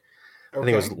sleeping. Okay. I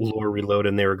think it was Lore Reloaded,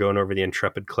 and they were going over the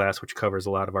Intrepid class, which covers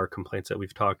a lot of our complaints that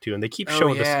we've talked to, and they keep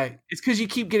showing this. Yeah, it's because you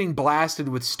keep getting blasted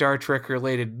with Star Trek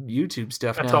related YouTube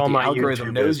stuff. That's now. all the my algorithm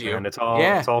YouTube knows is, you. Man. It's all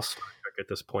Star Trek at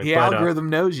this point. The algorithm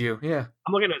knows you. Yeah,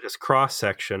 I'm looking at this cross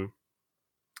section.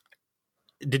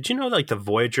 Did you know like the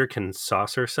Voyager can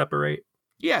saucer separate?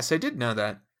 Yes, I did know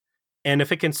that. And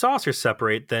if it can saucer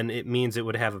separate, then it means it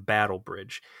would have a battle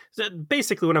bridge. So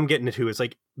basically what I'm getting into is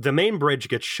like the main bridge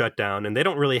gets shut down and they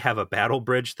don't really have a battle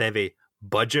bridge. They have a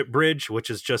budget bridge,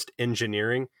 which is just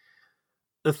engineering.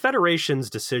 The Federation's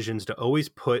decisions to always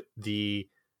put the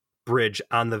bridge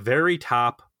on the very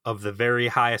top of the very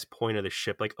highest point of the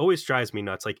ship, like always drives me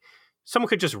nuts. Like someone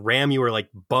could just ram you or like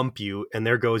bump you, and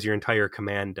there goes your entire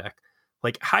command deck.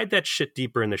 Like, hide that shit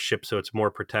deeper in the ship so it's more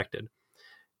protected.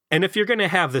 And if you're going to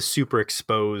have this super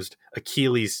exposed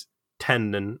Achilles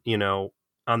tendon,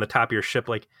 on the top of your ship,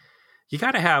 like, you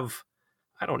got to have,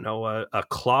 I don't know, a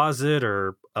closet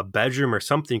or a bedroom or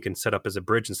something you can set up as a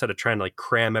bridge instead of trying to like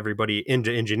cram everybody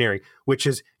into engineering, which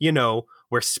is,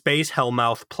 where space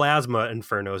hellmouth plasma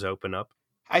infernos open up.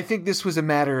 I think this was a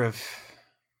matter of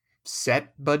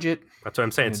set budget. That's what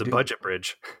I'm saying. It's a budget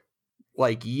bridge.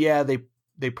 Like, yeah,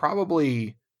 they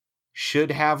probably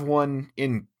should have one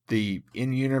in the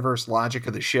in-universe logic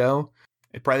of the show.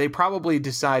 They probably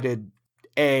decided,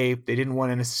 A, they didn't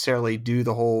want to necessarily do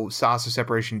the whole saucer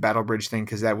separation battle bridge thing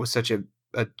because that was such a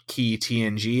key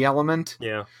TNG element.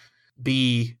 Yeah.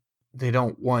 B, they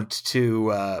don't want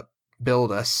to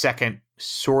build a second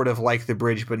sort of like the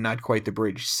bridge but not quite the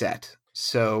bridge set.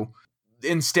 So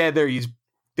instead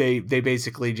they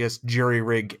basically just jury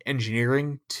rig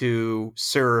engineering to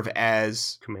serve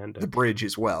as command deck. The bridge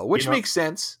as well, which makes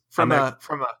sense from a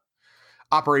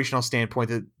operational standpoint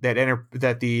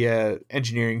that the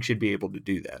engineering should be able to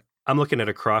do that. I'm looking at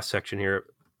a cross section here.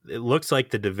 It looks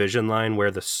like the division line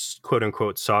where the quote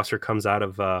unquote saucer comes out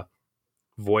of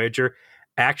Voyager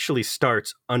actually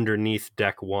starts underneath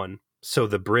deck 1. So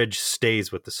the bridge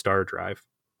stays with the star drive,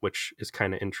 which is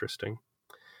kind of interesting.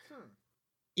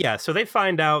 Yeah, so they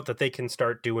find out that they can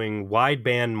start doing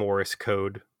wideband Morse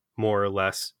code, more or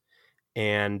less.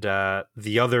 And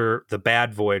the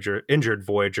bad Voyager, injured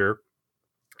Voyager,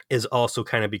 is also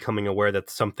kind of becoming aware that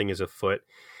something is afoot.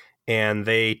 And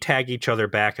they tag each other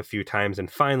back a few times and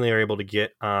finally are able to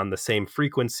get on the same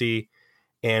frequency.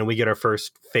 And we get our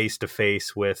first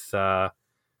face-to-face with the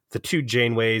 2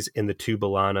 Janeways and the 2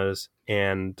 B'Elannas.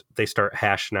 And they start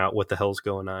hashing out what the hell's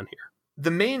going on here.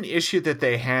 The main issue that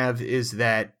they have is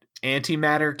that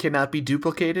antimatter cannot be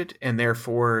duplicated, and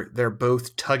therefore they're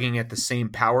both tugging at the same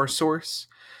power source,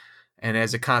 and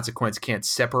as a consequence can't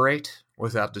separate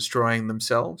without destroying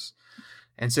themselves.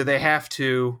 And so they have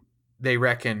to, they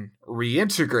reckon,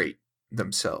 reintegrate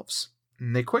themselves.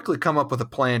 And they quickly come up with a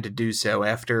plan to do so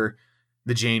after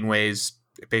the Janeways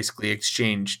basically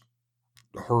exchange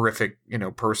horrific,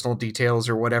 personal details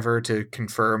or whatever to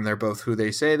confirm they're both who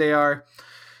they say they are.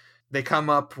 They come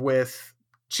up with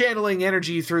channeling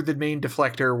energy through the main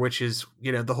deflector, which is,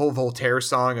 the whole Voltaire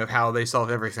song of how they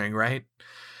solve everything, right?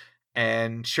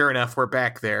 And sure enough, we're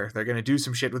back there. They're going to do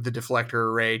some shit with the deflector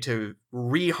array to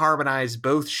reharmonize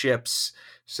both ships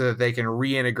so that they can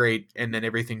reintegrate, and then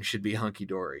everything should be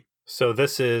hunky-dory. So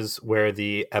this is where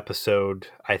the episode,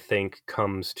 I think,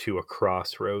 comes to a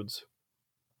crossroads.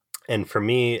 And for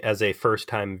me, as a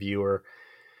first-time viewer,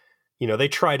 they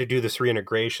try to do this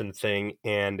reintegration thing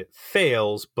and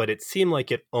fails, but it seemed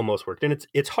like it almost worked. And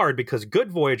it's hard because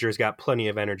good Voyager's got plenty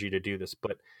of energy to do this,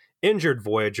 but injured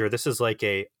Voyager, this is like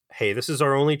hey, this is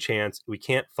our only chance. We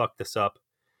can't fuck this up.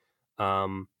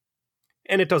 And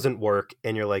it doesn't work.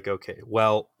 And you're like, okay,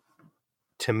 well,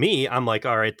 to me, I'm like,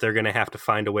 all right, they're going to have to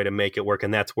find a way to make it work.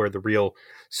 And that's where the real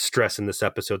stress in this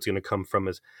episode is going to come from,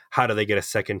 is how do they get a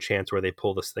second chance where they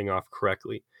pull this thing off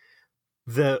correctly?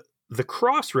 The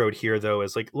crossroad here, though,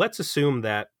 is like, let's assume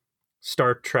that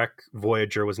Star Trek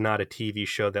Voyager was not a TV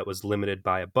show that was limited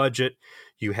by a budget.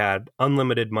 You had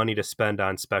unlimited money to spend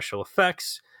on special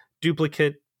effects,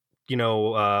 duplicate,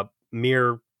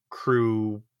 mere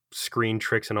crew screen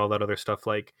tricks and all that other stuff.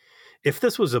 Like, if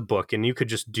this was a book and you could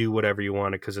just do whatever you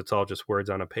wanted because it's all just words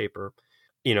on a paper,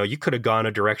 you could have gone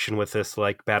a direction with this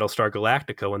like Battlestar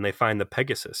Galactica when they find the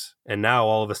Pegasus. And now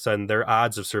all of a sudden their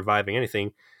odds of surviving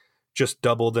anything just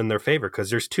doubled in their favor because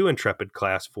there's 2 Intrepid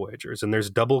class Voyagers and there's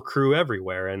double crew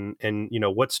everywhere. And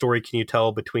what story can you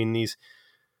tell between these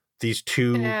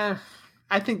 2? Yeah,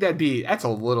 I think that's a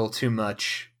little too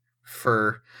much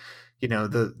for,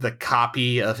 the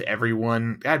copy of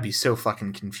everyone. That'd be so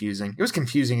fucking confusing. It was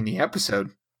confusing in the episode.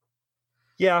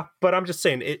 Yeah, but I'm just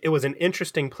saying it was an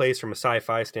interesting place from a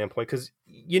sci-fi standpoint because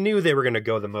you knew they were going to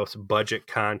go the most budget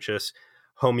conscious,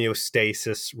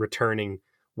 homeostasis returning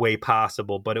way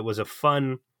possible, but it was a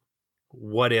fun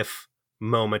what if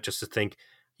moment just to think,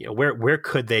 where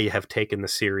could they have taken the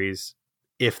series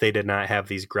if they did not have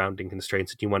these grounding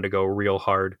constraints and you wanted to go real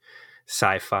hard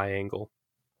sci-fi angle.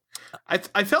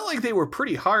 I felt like they were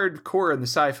pretty hardcore in the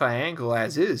sci-fi angle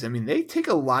as is. I mean, they take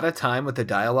a lot of time with the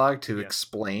dialogue to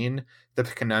explain the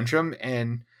conundrum,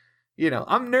 and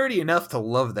I'm nerdy enough to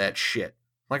love that shit.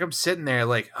 Like, I'm sitting there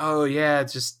like, oh yeah,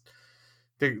 it's just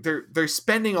they're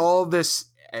spending all this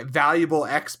valuable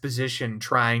exposition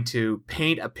trying to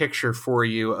paint a picture for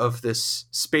you of this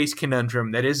space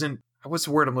conundrum that isn't what's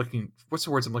the words I'm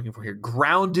looking for here?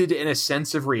 Grounded in a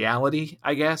sense of reality,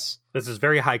 I guess. This is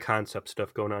very high concept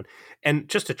stuff going on. And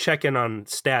just to check in on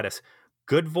status,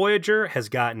 good Voyager has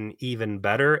gotten even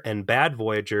better, and bad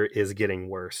Voyager is getting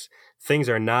worse. Things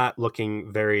are not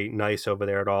looking very nice over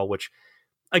there at all, which,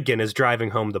 again, is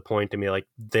driving home the point to me, like,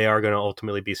 they are going to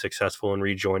ultimately be successful in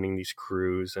rejoining these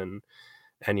crews, and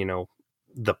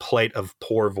the plight of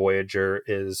poor Voyager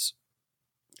is,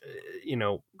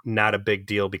 not a big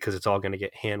deal because it's all going to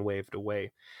get hand waved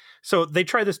away. So they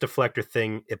try this deflector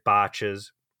thing, it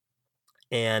botches,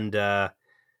 and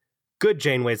good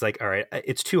Janeway's like, all right,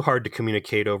 it's too hard to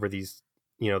communicate over these,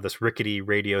 this rickety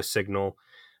radio signal.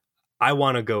 I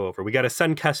want to go over. We got to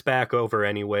send Kes back over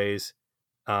anyways.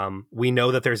 We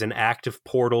know that there's an active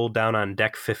portal down on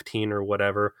deck 15 or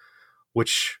whatever,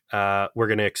 which we're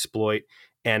going to exploit.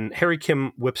 And Harry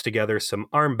Kim whips together some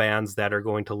armbands that are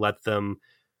going to let them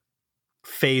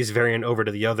phase variant over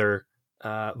to the other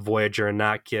Voyager and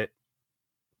not get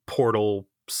portal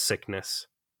sickness.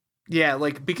 Yeah,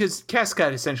 because Kes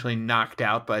got essentially knocked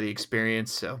out by the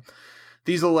experience, so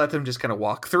these will let them just kind of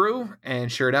walk through,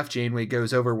 and sure enough, Janeway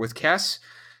goes over with Kes,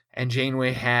 and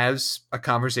Janeway has a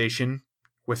conversation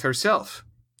with herself.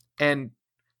 And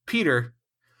Peter...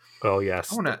 Oh,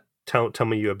 yes. Tell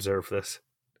me you observe this.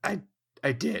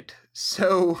 I did.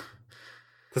 So...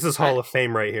 This is Hall of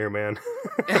Fame right here, man.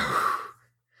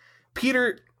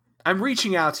 Peter, I'm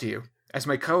reaching out to you as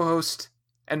my co-host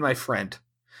and my friend.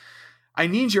 I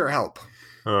need your help.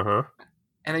 Uh-huh.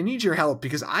 And I need your help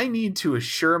because I need to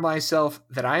assure myself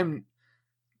that I'm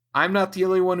not the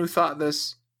only one who thought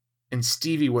this, and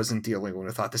Stevie wasn't the only one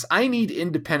who thought this. I need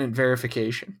independent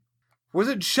verification. Was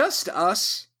it just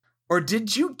us, or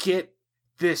did you get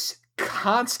this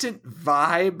constant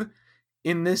vibe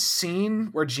in this scene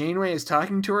where Janeway is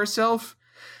talking to herself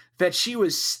that she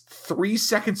was 3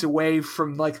 seconds away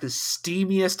from the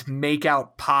steamiest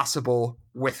makeout possible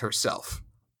with herself?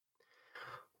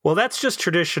 Well, that's just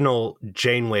traditional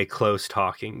Janeway close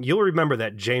talking. You'll remember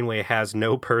that Janeway has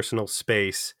no personal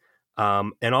space,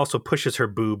 and also pushes her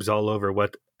boobs all over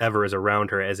whatever is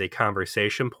around her as a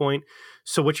conversation point.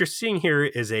 So what you're seeing here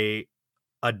is a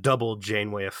double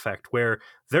Janeway effect, where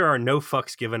there are no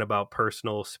fucks given about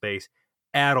personal space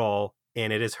at all,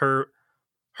 and it is her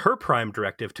prime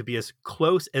directive to be as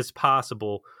close as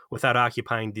possible without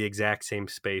occupying the exact same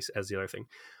space as the other thing.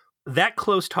 That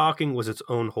close talking was its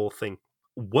own whole thing.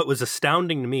 What was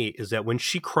astounding to me is that when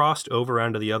she crossed over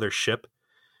onto the other ship,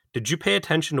 did you pay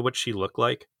attention to what she looked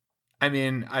like? I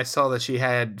mean, I saw that she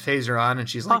had phaser on, and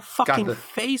she's like, a fucking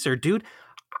phaser, dude.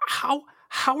 How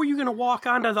are you going to walk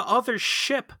onto the other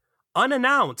ship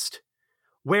unannounced,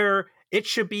 where it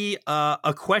should be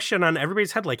a question on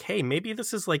everybody's head, like, hey, maybe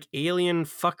this is like alien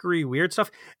fuckery, weird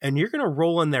stuff, and you're going to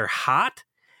roll in there hot?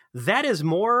 That is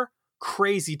more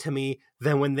crazy to me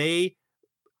than when they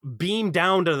beam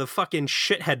down to the fucking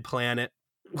shithead planet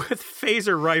with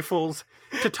phaser rifles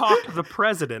to talk to the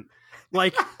president.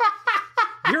 Like,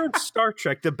 you're in Star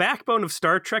Trek. The backbone of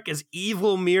Star Trek is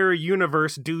evil mirror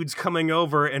universe dudes coming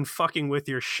over and fucking with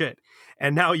your shit.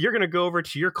 And now you're going to go over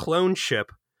to your clone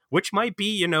ship, which might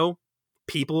be,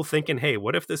 people thinking, hey,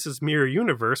 what if this is mirror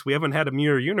universe? We haven't had a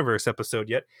mirror universe episode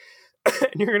yet.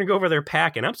 And you're going to go over there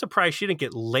packing. I'm surprised she didn't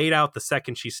get laid out the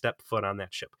second she stepped foot on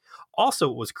that ship. Also,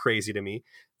 what was crazy to me,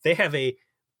 they have a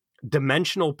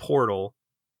dimensional portal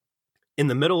in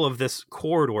the middle of this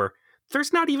corridor.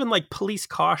 There's not even police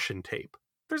caution tape.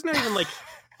 There's not even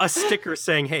a sticker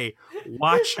saying, hey,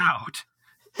 watch out,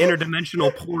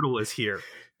 interdimensional portal is here.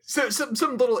 So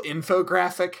some little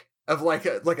infographic of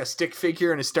a stick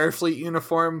figure in a Starfleet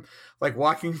uniform,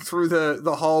 walking through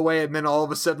the hallway, and then all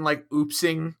of a sudden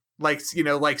oopsing,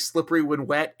 slippery when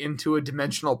wet into a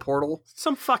dimensional portal.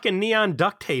 Some fucking neon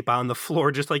duct tape on the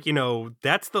floor, just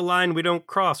that's the line we don't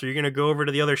cross, or you're going to go over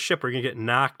to the other ship, or you're going to get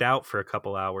knocked out for a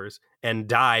couple hours and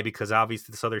die because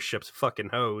obviously this other ship's fucking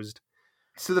hosed.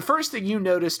 So the first thing you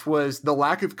noticed was the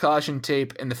lack of caution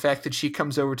tape and the fact that she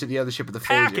comes over to the other ship with the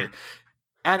phaser.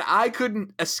 And I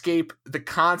couldn't escape the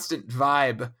constant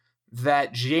vibe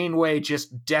that Janeway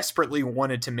just desperately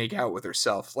wanted to make out with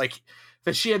herself.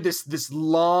 That she had this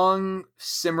long,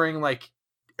 simmering,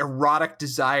 erotic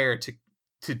desire to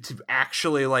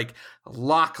actually,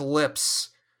 lock lips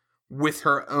with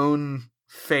her own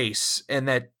face. And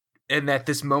that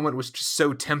this moment was just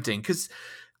so tempting. Because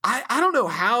I don't know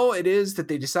how it is that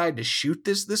they decided to shoot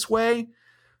this way,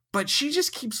 but she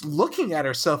just keeps looking at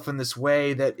herself in this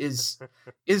way that is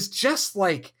just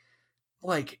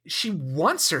she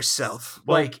wants herself.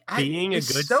 Well, being a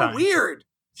good so weird.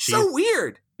 So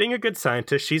weird. Being a good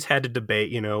scientist, she's had to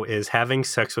debate, is having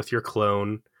sex with your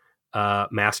clone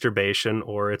masturbation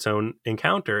or its own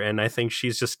encounter. And I think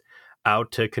she's just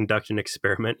out to conduct an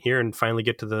experiment here and finally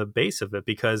get to the base of it,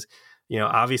 because, you know,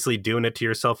 obviously doing it to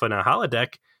yourself in a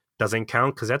holodeck doesn't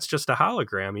count because that's just a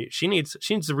hologram. She needs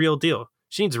the real deal.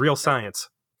 She needs real science.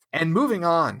 And moving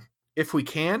on, if we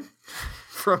can,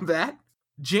 from that,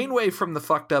 Janeway from the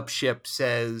fucked up ship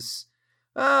says,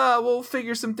 we'll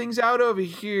figure some things out over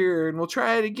here and we'll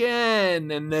try it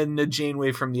again. And then the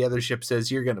Janeway from the other ship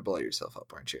says, you're going to blow yourself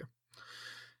up, aren't you?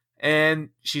 And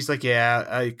she's like, yeah,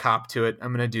 I cop to it.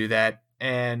 I'm going to do that.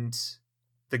 And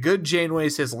the good Janeway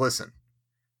says, listen,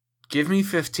 give me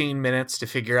 15 minutes to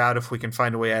figure out if we can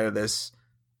find a way out of this.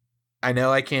 I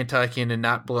know I can't talk you into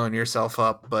not blowing yourself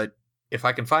up, but if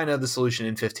I can find another solution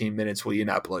in 15 minutes, will you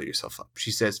not blow yourself up?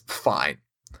 She says, fine.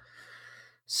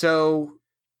 So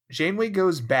Janeway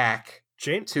goes back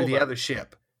to the other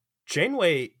ship.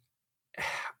 Janeway,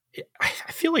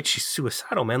 I feel like she's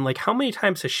suicidal, man. Like, how many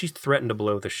times has she threatened to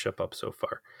blow the ship up so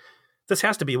far? This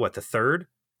has to be, what, the third?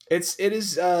 It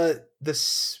is the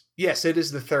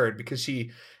third, because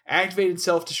she activated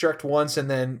self-destruct once and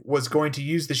then was going to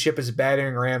use the ship as a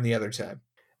battering ram the other time.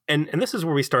 And this is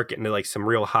where we start getting to like some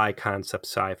real high concept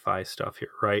sci-fi stuff here,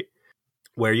 right?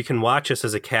 Where you can watch this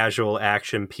as a casual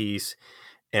action piece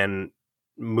and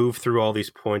move through all these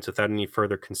points without any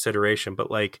further consideration.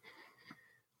 But like,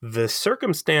 the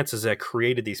circumstances that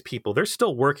created these people, they're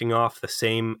still working off the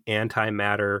same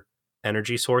antimatter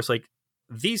energy source. Like,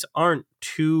 these aren't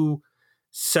two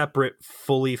separate,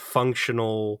 fully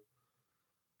functional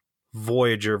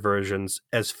Voyager versions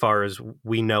as far as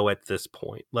we know at this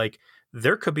point. Like,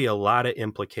 there could be a lot of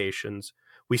implications.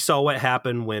 We saw what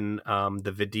happened when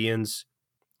the Vidians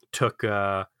took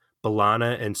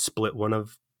B'Elanna and split one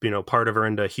of, part of her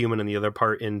into human and the other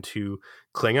part into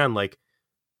Klingon. Like,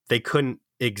 they couldn't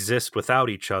exist without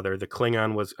each other.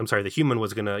 The human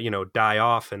was going to, die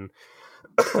off, and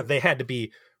they had to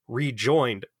be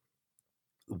rejoined.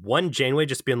 One Janeway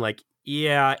just being like,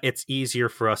 yeah, it's easier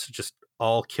for us to just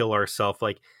all kill ourselves.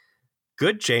 Like,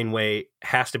 good Janeway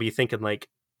has to be thinking like,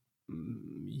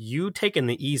 you taking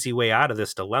the easy way out of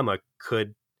this dilemma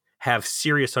could have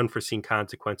serious unforeseen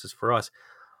consequences for us.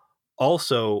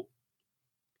 Also,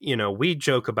 we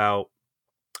joke about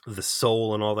the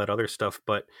soul and all that other stuff,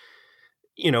 but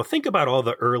think about all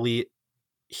the early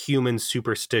human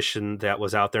superstition that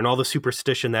was out there and all the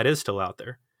superstition that is still out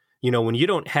there. When you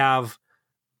don't have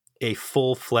a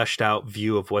full fleshed out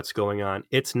view of what's going on,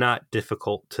 it's not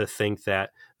difficult to think that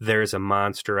there's a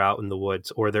monster out in the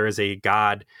woods, or there is a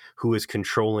god who is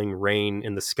controlling rain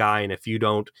in the sky. And if you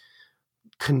don't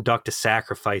conduct a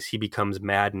sacrifice, he becomes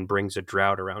mad and brings a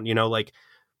drought around. Like,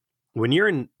 when you're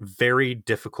in very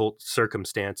difficult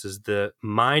circumstances, the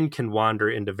mind can wander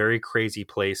into very crazy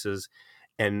places,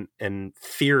 and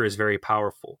fear is very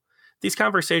powerful. These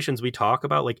conversations we talk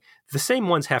about, like, the same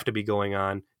ones have to be going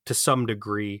on to some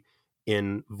degree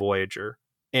in Voyager.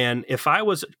 And if I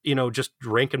was, just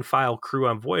rank and file crew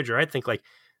on Voyager, I'd think like,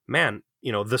 man,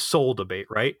 the soul debate,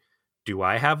 right? Do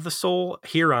I have the soul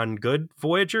here on good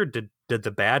Voyager? Did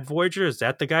the bad Voyager, is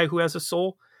that the guy who has a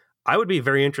soul? I would be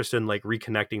very interested in like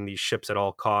reconnecting these ships at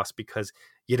all costs, because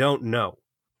you don't know.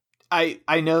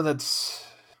 I know that's,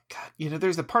 God,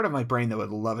 there's a part of my brain that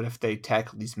would love it if they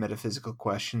tackled these metaphysical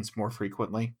questions more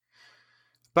frequently.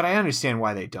 But I understand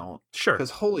why they don't. Sure. Because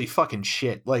holy fucking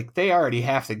shit, like, they already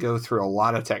have to go through a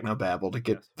lot of technobabble to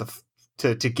get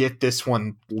to get this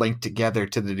one linked together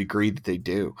to the degree that they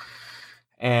do.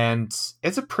 And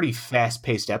it's a pretty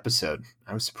fast-paced episode.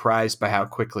 I was surprised by how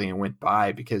quickly it went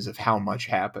by because of how much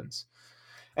happens.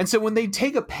 And so when they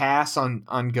take a pass on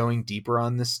going deeper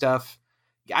on this stuff,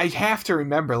 I have to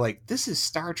remember, like, this is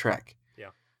Star Trek. Yeah.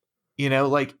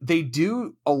 Like, they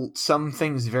do some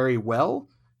things very well,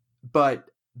 but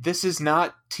this is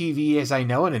not TV as I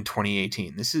know it in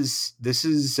 2018. This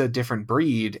is a different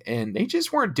breed, and they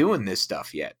just weren't doing this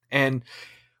stuff yet. And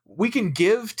we can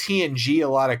give TNG a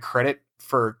lot of credit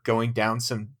for going down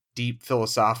some deep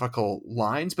philosophical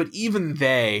lines, but even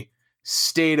they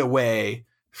stayed away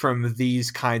from these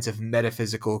kinds of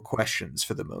metaphysical questions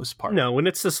for the most part. No, when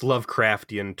it's this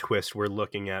Lovecraftian twist we're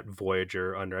looking at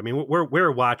Voyager under. I mean,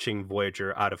 we're watching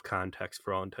Voyager out of context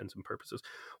for all intents and purposes.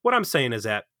 What I'm saying is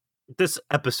that this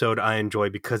episode I enjoy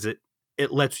because it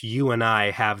lets you and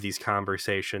I have these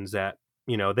conversations that,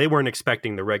 they weren't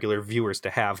expecting the regular viewers to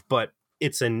have, but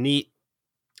it's a neat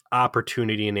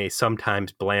opportunity in a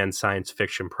sometimes bland science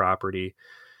fiction property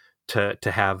to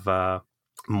have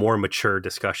more mature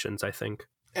discussions, I think.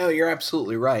 Oh, you're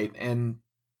absolutely right. And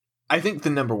I think the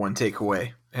number one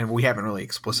takeaway, and we haven't really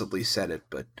explicitly said it,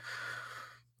 but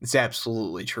it's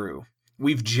absolutely true.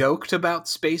 We've joked about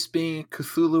space being a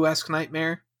Cthulhu-esque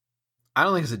nightmare, I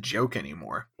don't think it's a joke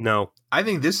anymore. No. I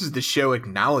think this is the show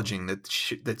acknowledging that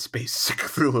that space is a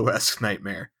Cthulhu-esque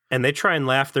nightmare. And they try and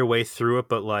laugh their way through it,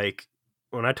 but like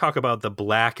when I talk about the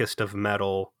blackest of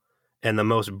metal and the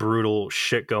most brutal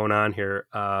shit going on here,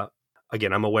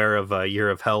 again, I'm aware of Year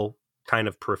of Hell kind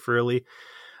of peripherally.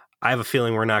 I have a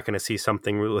feeling we're not going to see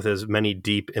something with as many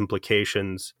deep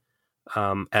implications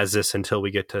as this until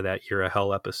we get to that Year of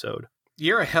Hell episode.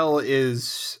 Year of Hell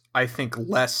is, I think,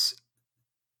 less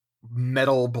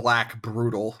metal black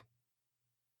brutal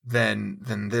than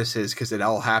this is, because it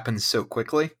all happens so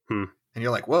quickly. And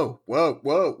you're like, whoa.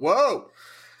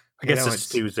 I guess this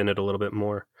Stu's in it a little bit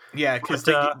more. Yeah, because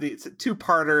it's a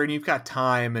two-parter and you've got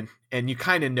time, and you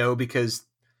kind of know, because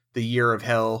the Year of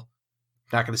Hell,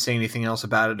 not going to say anything else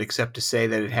about it except to say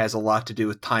that it has a lot to do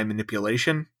with time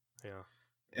manipulation. Yeah.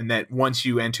 And that once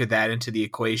you enter that into the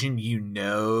equation, you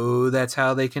know that's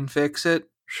how they can fix it.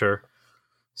 Sure.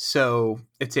 So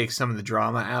it takes some of the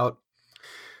drama out.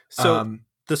 So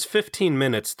this 15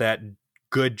 minutes that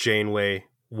good Janeway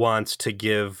wants to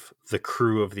give the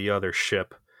crew of the other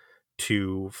ship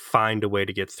to find a way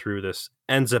to get through this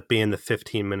ends up being the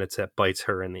 15 minutes that bites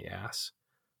her in the ass.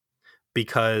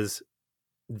 Because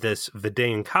this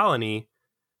Vidaean colony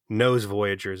knows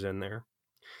Voyager's in there.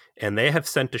 And they have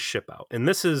sent a ship out. And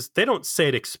this is, they don't say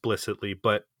it explicitly,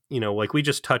 but, you know, like we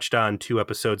just touched on 2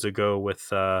 episodes ago with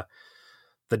the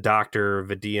Doctor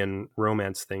Vidaean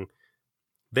romance thing.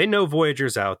 They know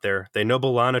Voyager's out there. They know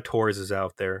B'Elanna Torres is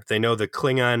out there. They know the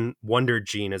Klingon Wonder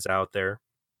Gene is out there.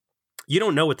 You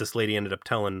don't know what this lady ended up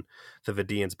telling the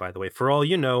Vidaeans, by the way. For all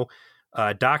you know,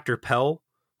 Dr. Pell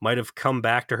might have come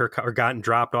back to her or gotten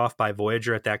dropped off by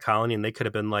Voyager at that colony, and they could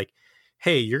have been like,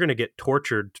 hey, you're going to get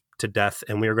tortured to death,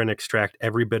 and we are going to extract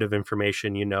every bit of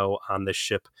information you know on this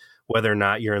ship, whether or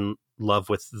not you're in love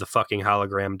with the fucking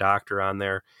hologram doctor on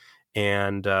there.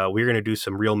 And we're going to do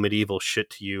some real medieval shit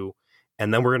to you.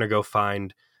 And then we're going to go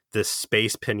find this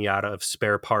space pinata of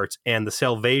spare parts and the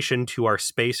salvation to our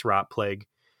space rot plague.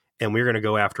 And we're going to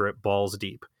go after it balls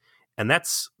deep. And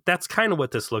that's kind of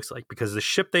what this looks like, because the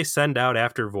ship they send out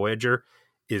after Voyager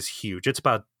is huge. It's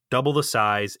about double the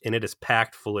size, and it is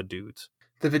packed full of dudes.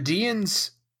 The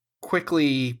Vidaeans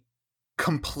quickly,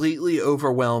 completely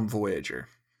overwhelm Voyager.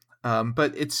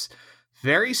 But it's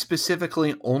very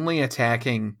specifically only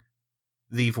attacking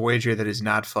the Voyager that is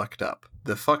not fucked up.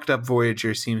 The fucked up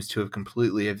Voyager seems to have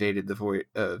completely evaded the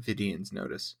Vidaeans'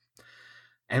 notice.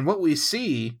 And what we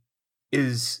see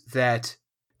is that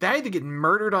they either get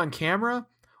murdered on camera,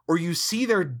 or you see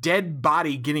their dead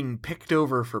body getting picked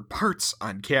over for parts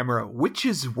on camera, which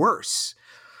is worse.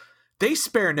 They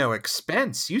spare no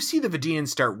expense. You see the Vidaeans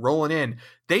start rolling in.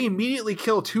 They immediately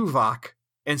kill Tuvok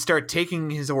and start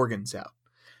taking his organs out.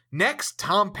 Next,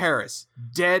 Tom Paris,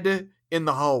 dead in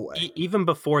the hallway. Even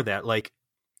before that, like,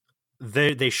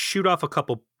 they shoot off a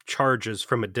couple charges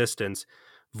from a distance.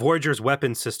 Voyager's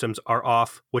weapon systems are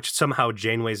off, which somehow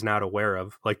Janeway's not aware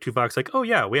of. Like, Tuvok's like, oh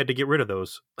yeah, we had to get rid of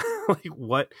those. Like,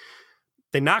 what?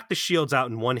 They knock the shields out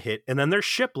in one hit, and then their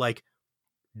ship, like,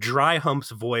 dry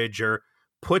humps Voyager,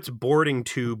 puts boarding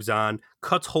tubes on,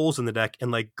 cuts holes in the deck,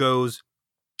 and, like, goes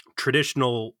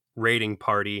traditional raiding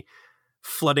party,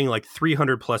 flooding, like,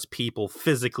 300 plus people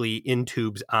physically in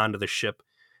tubes onto the ship.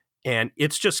 And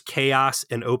it's just chaos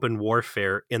and open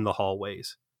warfare in the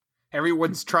hallways.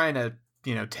 Everyone's trying to,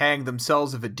 tag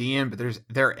themselves a Vidaean, but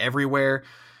they're everywhere.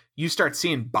 You start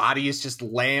seeing bodies just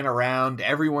laying around.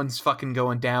 Everyone's fucking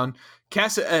going down.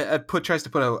 Cass tries to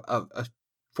put a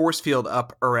force field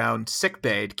up around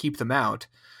sickbay to keep them out.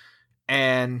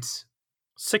 And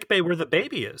sickbay where the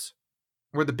baby is.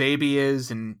 Where the baby is,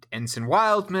 and Ensign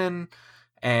Wildman,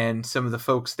 and some of the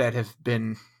folks that have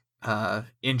been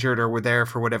injured or were there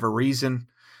for whatever reason.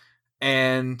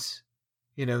 And,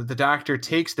 the doctor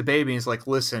takes the baby and is like,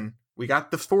 listen, we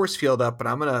got the force field up, but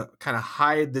I'm going to kind of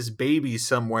hide this baby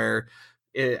somewhere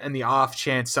in the off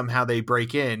chance somehow they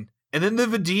break in. And then the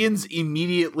Vidaeans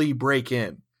immediately break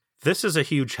in. This is a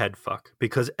huge head fuck,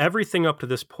 because everything up to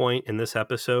this point in this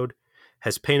episode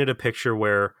has painted a picture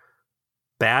where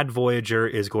bad Voyager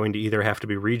is going to either have to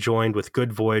be rejoined with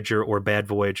good Voyager, or bad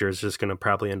Voyager is just going to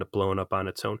probably end up blowing up on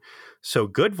its own. So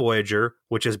good Voyager,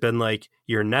 which has been like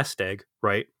your nest egg,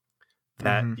 right?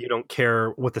 That you don't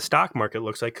care what the stock market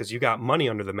looks like because you got money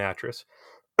under the mattress.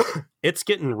 It's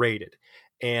getting raided.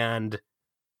 And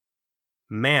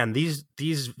man, these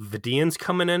Vidaeans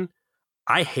coming in,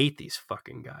 I hate these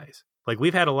fucking guys. Like,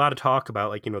 we've had a lot of talk about,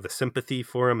 like, the sympathy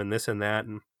for them and this and that,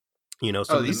 and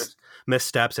some of the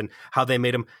missteps and how they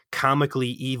made them comically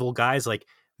evil guys. Like,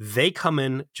 They come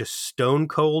in just stone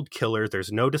cold killers.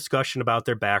 There's no discussion about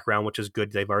their background, which is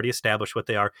good. They've already established what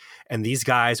they are. And these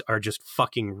guys are just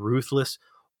fucking ruthless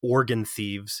organ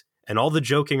thieves. And all the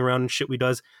joking around and shit we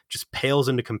does just pales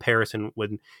into comparison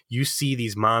when you see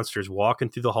these monsters walking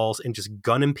through the halls and just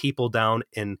gunning people down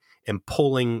and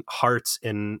pulling hearts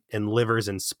and livers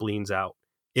and spleens out.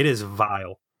 It is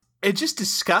vile. And just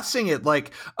discussing it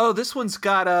like, oh, this one's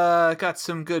got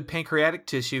some good pancreatic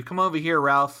tissue. Come over here,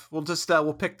 Ralph.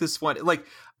 We'll pick this one. Like,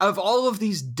 of all of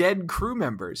these dead crew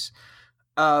members,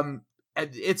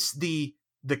 it's the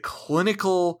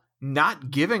clinical not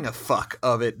giving a fuck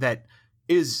of it that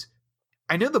is.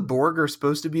 I know the Borg are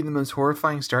supposed to be the most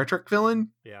horrifying Star Trek villain.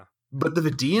 Yeah. But the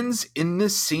Vidians in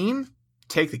this scene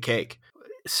take the cake.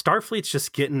 Starfleet's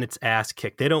just getting its ass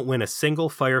kicked. They don't win a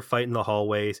single firefight in the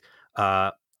hallways.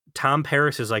 Tom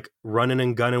Paris is like running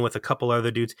and gunning with a couple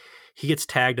other dudes. He gets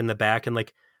tagged in the back, and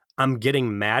like, I'm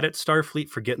getting mad at Starfleet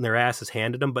for getting their asses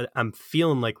handed them, but I'm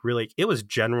feeling like really it was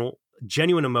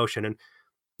genuine emotion. And,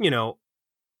 you know,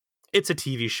 it's a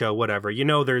TV show, whatever. You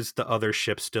know, there's the other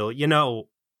ship still. You know,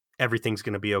 everything's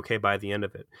going to be okay by the end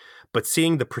of it. But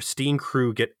seeing the pristine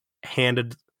crew get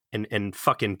handed and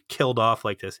fucking killed off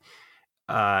like this,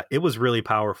 it was really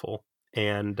powerful.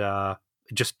 And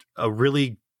just a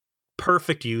really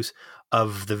perfect use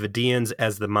of the Vidians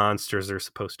as the monsters they're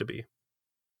supposed to be.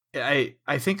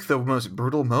 I think the most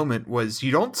brutal moment was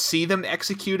you don't see them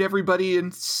execute everybody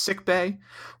in sickbay.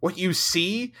 What you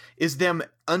see is them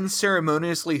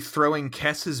unceremoniously throwing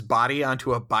Kess's body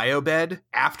onto a biobed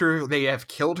after they have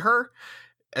killed her,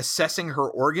 assessing her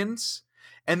organs,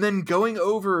 and then going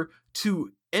over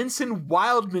to Ensign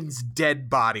Wildman's dead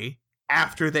body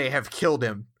after they have killed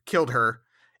her,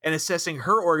 and assessing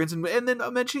her organs, and then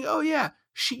mentioning, oh yeah,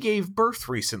 she gave birth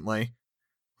recently.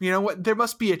 You know what? There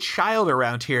must be a child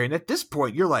around here. And at this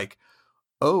point, you're like,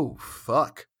 oh,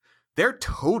 fuck. They're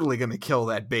totally going to kill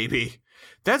that baby.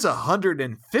 That's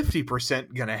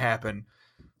 150% going to happen.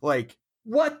 Like,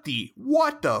 what the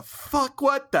fuck?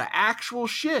 What the actual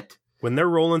shit? When they're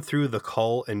rolling through the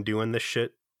cull and doing this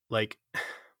shit, like,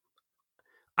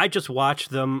 I just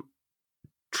watched them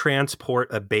transport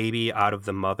a baby out of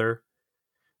the mother.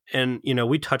 And, you know,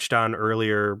 we touched on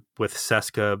earlier with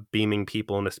Seska beaming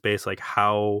people into space, like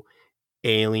how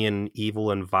alien, evil,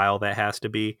 and vile that has to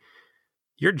be.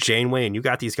 You're Janeway and you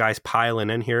got these guys piling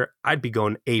in here. I'd be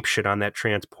going apeshit on that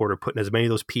transporter, putting as many of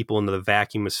those people into the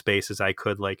vacuum of space as I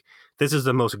could. Like, this is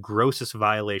the most grossest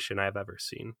violation I've ever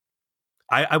seen.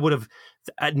 I would have,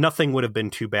 nothing would have been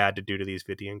too bad to do to these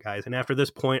Vidian guys. And after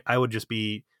this point, I would just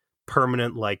be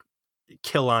permanent, like,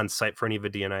 kill on sight for any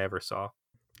Vidian I ever saw.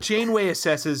 Janeway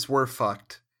assesses we're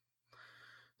fucked.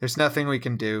 There's nothing we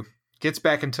can do. Gets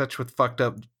back in touch with fucked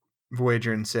up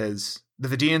Voyager and says, the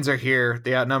Vidians are here.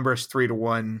 They outnumber us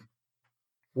 3-1.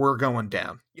 We're going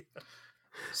down. Yeah.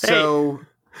 So hey,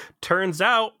 turns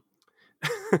out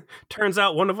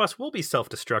one of us will be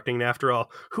self-destructing after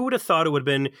all. Who would have thought it would have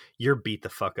been your beat the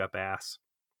fuck up ass?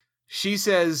 She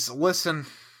says, listen,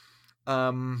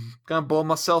 gonna blow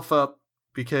myself up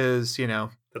because, you know,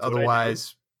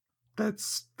 otherwise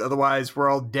we're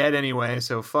all dead anyway,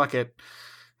 so fuck it.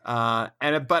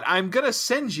 But I'm gonna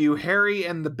send you Harry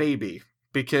and the baby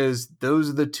because those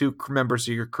are the two members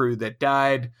of your crew that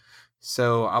died.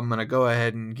 So I'm gonna go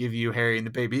ahead and give you Harry and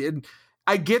the baby. And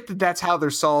I get that that's how they're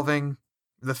solving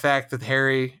the fact that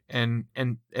Harry and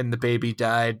the baby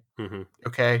died. Mm-hmm.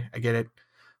 Okay, I get it.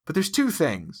 But there's two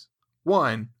things.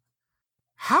 One,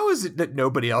 how is it that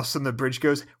nobody else on the bridge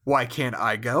goes, why can't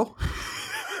I go?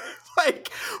 Like,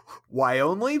 why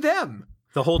only them?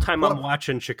 The whole time I'm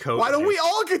watching Chakotay. Why don't we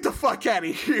all get the fuck out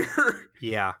of here?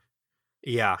 Yeah.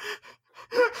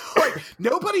 Like,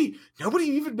 nobody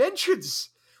even mentions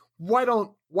why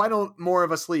don't more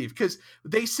of us leave? Because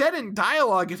they said in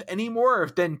dialogue if any more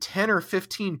than 10 or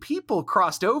 15 people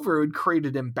crossed over, it would create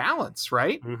an imbalance,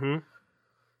 right? Mm-hmm.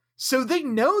 So they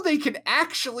know they can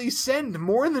actually send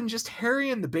more than just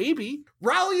Harry and the baby.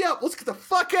 Rally up. Let's get the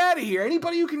fuck out of here.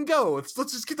 Anybody who can go. Let's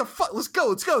just get the fuck. Let's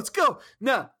go.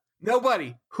 No,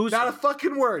 nobody. Not a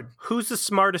fucking word. Who's the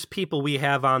smartest people we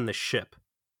have on the ship?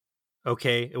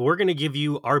 Okay, we're going to give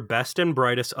you our best and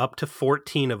brightest, up to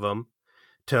 14 of them,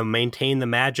 to maintain the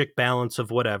magic balance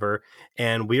of whatever,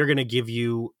 and we are going to give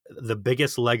you the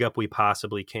biggest leg up we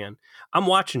possibly can. I'm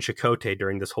watching Chakotay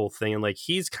during this whole thing, and like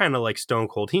he's kind of like stone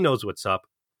cold. He knows what's up.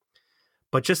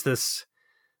 But just this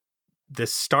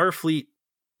Starfleet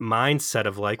mindset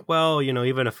of like, well, you know,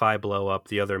 even if I blow up,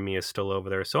 the other me is still over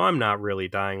there, so I'm not really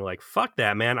dying. Like, fuck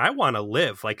that, man. I want to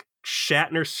live. Like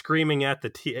Shatner screaming at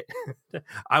the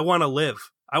I want to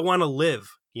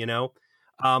live, you know?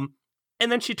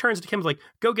 And then she turns to Kim's like,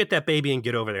 go get that baby and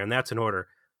get over there. And that's an order.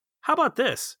 How about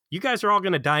this? You guys are all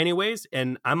going to die anyways,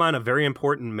 and I'm on a very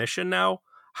important mission now.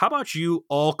 How about you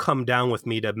all come down with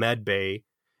me to Med Bay,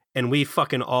 and we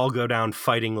fucking all go down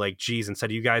fighting like G's instead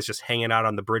of you guys just hanging out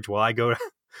on the bridge while I go to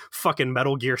fucking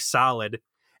Metal Gear Solid.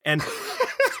 And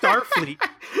Starfleet,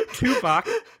 Tuvok,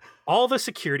 all the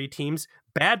security teams,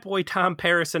 Bad Boy Tom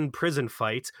Paris in prison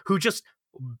fights, who just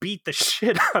beat the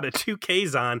shit out of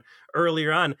 2Kazon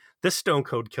earlier on, this Stone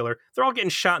Cold Killer, they're all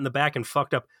getting shot in the back and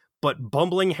fucked up. But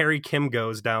bumbling Harry Kim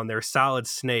goes down there, Solid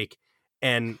Snake,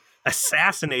 and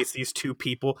assassinates these two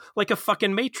people like a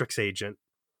fucking Matrix agent.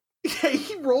 Yeah,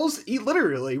 he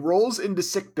literally rolls into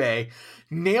sickbay,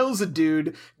 nails a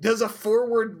dude, does a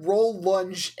forward roll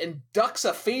lunge, and ducks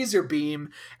a phaser beam,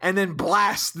 and then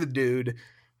blasts the dude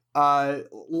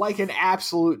like an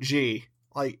absolute G.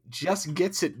 Like, just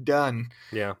gets it done.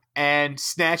 Yeah. And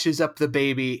snatches up the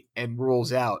baby and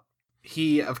rolls out.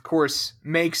 He, of course,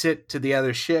 makes it to the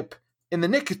other ship in the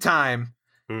nick of time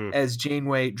as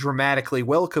Janeway dramatically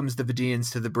welcomes the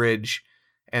Vidians to the bridge,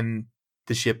 and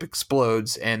the ship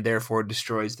explodes and therefore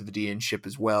destroys the Vidian ship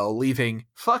as well, leaving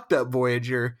fucked up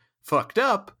Voyager fucked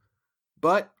up,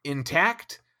 but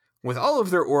intact, with all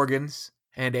of their organs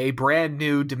and a brand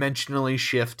new dimensionally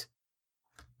shift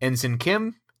Ensign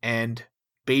Kim and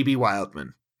Baby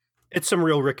Wildman. It's some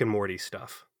real Rick and Morty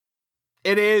stuff.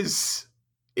 It is.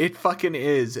 It fucking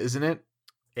is, isn't it?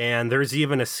 And there's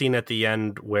even a scene at the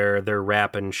end where they're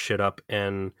wrapping shit up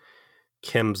and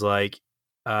Kim's like,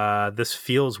 this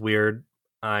feels weird.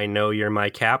 I know you're my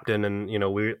captain. And, you know,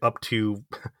 we're up to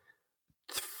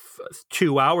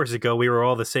 2 hours ago, we were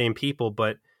all the same people,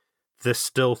 but this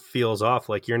still feels off.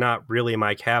 Like, you're not really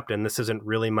my captain. This isn't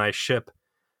really my ship.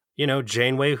 You know,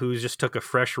 Janeway, who just took a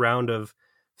fresh round of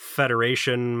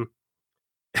Federation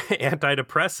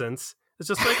antidepressants, is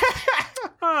just like,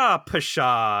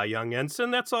 pshaw, young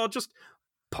ensign. That's all just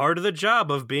part of the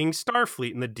job of being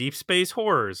Starfleet in the deep space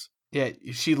horrors. Yeah,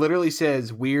 she literally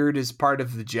says weird is part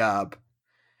of the job.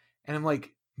 And I'm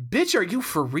like, bitch, are you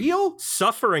for real?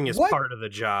 Suffering is part of the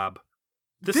job.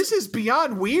 This is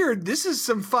beyond weird. This is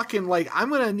some fucking, like, I'm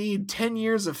going to need 10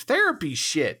 years of therapy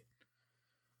shit.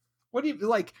 What do you,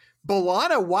 like,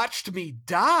 B'Elanna watched me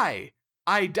die.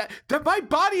 I died. My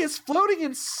body is floating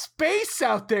in space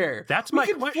out there. That's my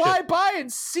question. We can fly by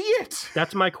and see it.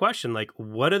 That's my question. Like,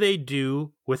 what do they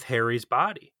do with Harry's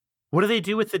body? What do they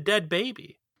do with the dead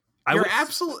baby? You're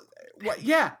absolutely...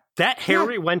 Yeah. That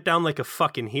Harry went down like a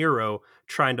fucking hero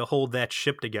trying to hold that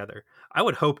ship together. I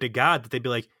would hope to God that they'd be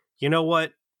like, you know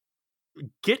what?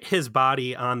 Get his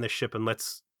body on the ship and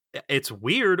let's... It's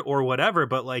weird or whatever,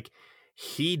 but like,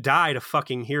 he died a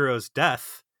fucking hero's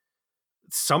death.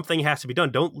 Something has to be done.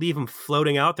 Don't leave him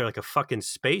floating out there like a fucking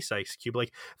space ice cube.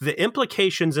 Like, the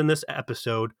implications in this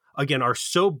episode, again, are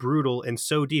so brutal and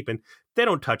so deep, and they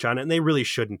don't touch on it, and they really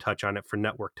shouldn't touch on it for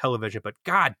network television, but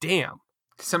god damn.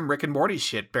 Some Rick and Morty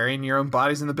shit, burying your own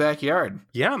bodies in the backyard.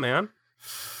 Yeah, man.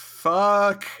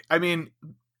 Fuck. I mean,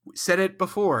 said it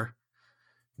before.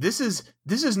 This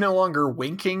is no longer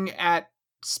winking at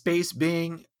space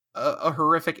being a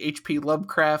horrific H.P.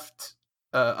 Lovecraft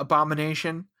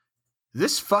abomination.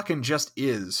 This fucking just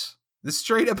is. This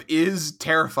straight up is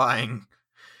terrifying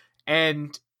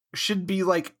and should be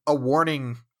like a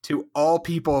warning to all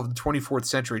people of the 24th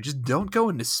century. Just don't go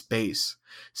into space.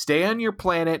 Stay on your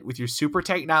planet with your super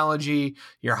technology,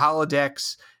 your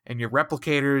holodecks, and your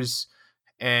replicators,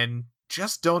 and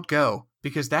just don't go,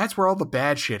 because that's where all the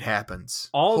bad shit happens.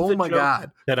 Oh my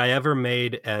God. That I ever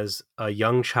made as a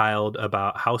young child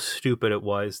about how stupid it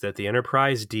was that the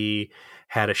Enterprise D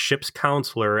had a ship's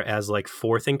counselor as like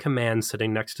fourth in command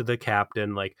sitting next to the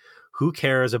captain. Like, who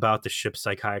cares about the ship's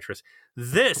psychiatrist?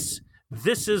 This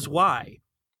is why.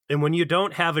 And when you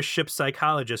don't have a ship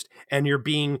psychologist and you're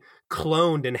being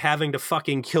cloned and having to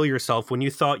fucking kill yourself when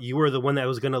you thought you were the one that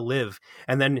was going to live,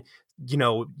 and then, you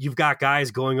know, you've got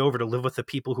guys going over to live with the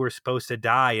people who are supposed to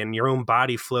die and your own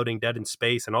body floating dead in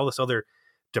space and all this other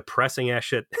depressing ass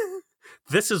shit.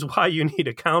 This is why you need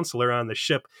a counselor on the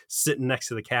ship sitting next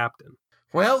to the captain.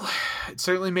 Well, it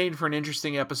certainly made for an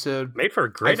interesting episode. Made for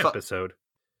a great episode.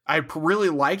 I really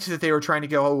liked that they were trying to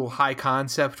go high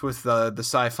concept with the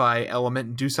sci-fi element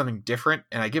and do something different,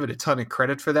 and I give it a ton of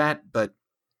credit for that. But,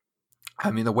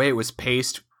 I mean, the way it was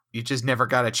paced, you just never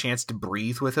got a chance to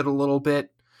breathe with it a little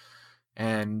bit.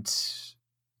 And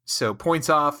so points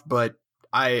off, but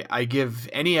I give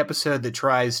any episode that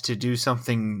tries to do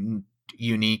something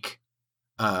unique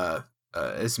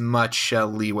as much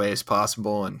leeway as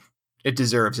possible, and it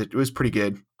deserves it. It was pretty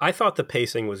good. I thought the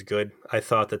pacing was good. I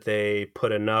thought that they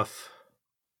put enough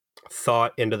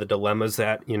thought into the dilemmas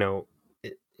that, you know,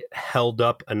 held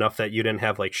up enough that you didn't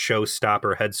have like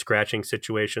showstopper head scratching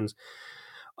situations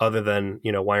other than,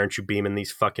 why aren't you beaming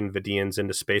these fucking Vidians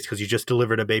into space? Because you just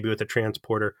delivered a baby with a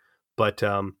transporter. But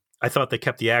I thought they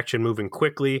kept the action moving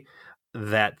quickly,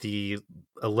 that the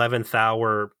 11th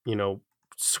hour,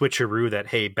 switcheroo that,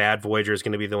 hey, bad Voyager is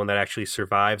going to be the one that actually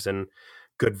survives and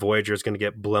good Voyager is going to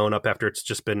get blown up after it's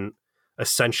just been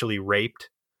essentially raped.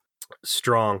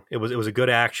 Strong. It was a good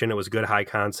action. It was good high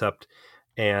concept.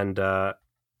 And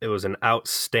it was an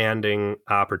outstanding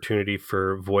opportunity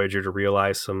for Voyager to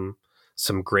realize some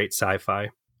great sci-fi.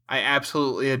 I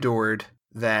absolutely adored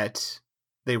that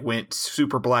they went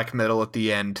super black metal at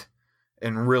the end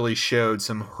and really showed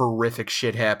some horrific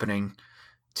shit happening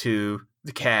to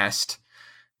the cast,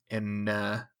 and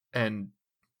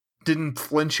didn't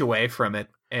flinch away from it,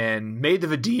 and made the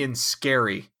Vidians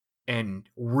scary and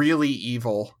really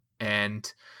evil.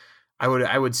 And I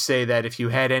would say that if you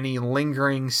had any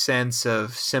lingering sense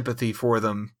of sympathy for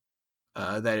them,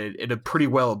 that it pretty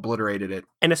well obliterated it.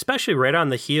 And especially right on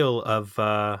the heel of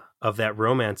that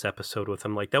romance episode with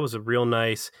him, like that was a real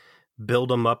nice build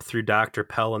them up through Dr.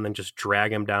 Pell and then just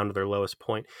drag them down to their lowest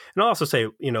point. And I'll also say,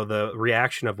 the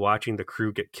reaction of watching the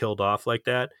crew get killed off like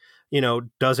that,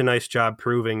 does a nice job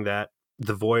proving that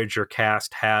the Voyager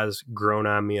cast has grown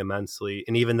on me immensely.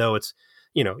 And even though it's,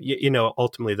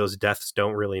 ultimately those deaths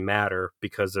don't really matter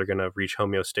because they're going to reach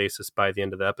homeostasis by the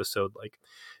end of the episode. Like,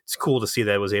 it's cool to see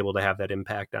that it was able to have that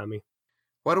impact on me.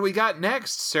 What do we got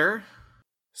next, sir?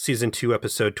 Season 2,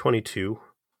 episode 22,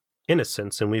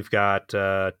 Innocence. And we've got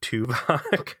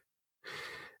Tuvok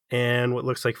and what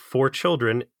looks like 4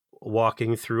 children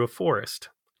walking through a forest.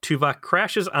 Tuvok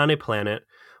crashes on a planet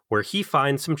where he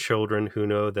finds some children who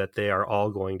know that they are all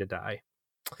going to die.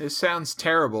 This sounds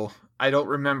terrible. I don't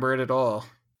remember it at all.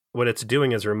 What it's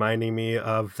doing is reminding me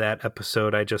of that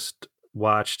episode I just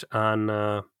watched on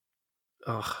the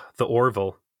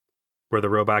Orville, where the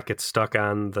robot gets stuck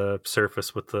on the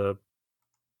surface with the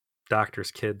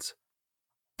doctor's kids.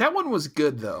 That one was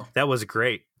good, though. That was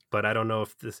great, but I don't know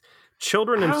if this...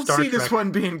 Children in Star Trek... I don't see this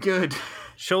one being good.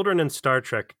 Children in Star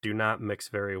Trek do not mix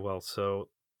very well, so...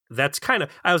 That's kind of,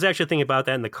 I was actually thinking about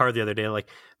that in the car the other day. Like,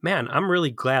 man, I'm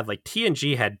really glad. Like,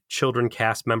 TNG had children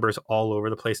cast members all over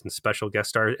the place and special guest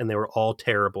stars, and they were all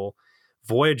terrible.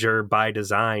 Voyager, by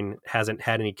design, hasn't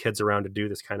had any kids around to do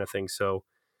this kind of thing. So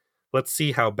let's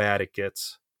see how bad it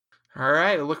gets. All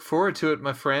right. I look forward to it,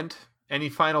 my friend. Any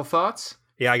final thoughts?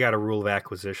 Yeah, I got a rule of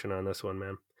acquisition on this one,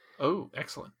 man. Oh,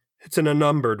 excellent. It's an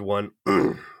unnumbered one.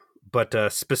 But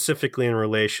specifically in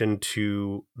relation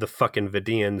to the fucking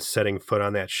Vidians setting foot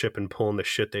on that ship and pulling the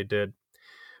shit they did.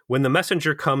 When the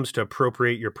messenger comes to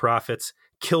appropriate your profits,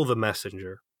 kill the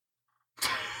messenger.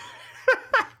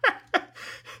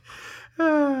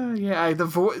 Yeah, the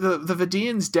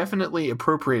Vidians definitely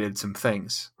appropriated some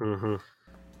things. Mm-hmm.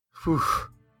 Whew.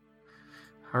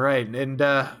 All right, and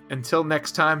until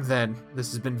next time then, this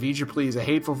has been V'ger Please, A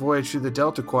Hateful Voyage Through the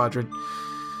Delta Quadrant.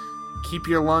 Keep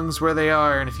your lungs where they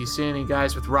are, and if you see any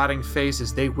guys with rotting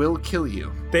faces, they will kill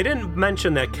you. They didn't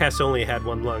mention that Kes only had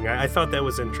one lung. I thought that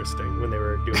was interesting when they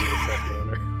were doing the second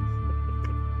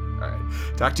owner. All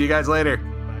right. Talk to you guys later.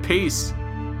 Bye. Peace.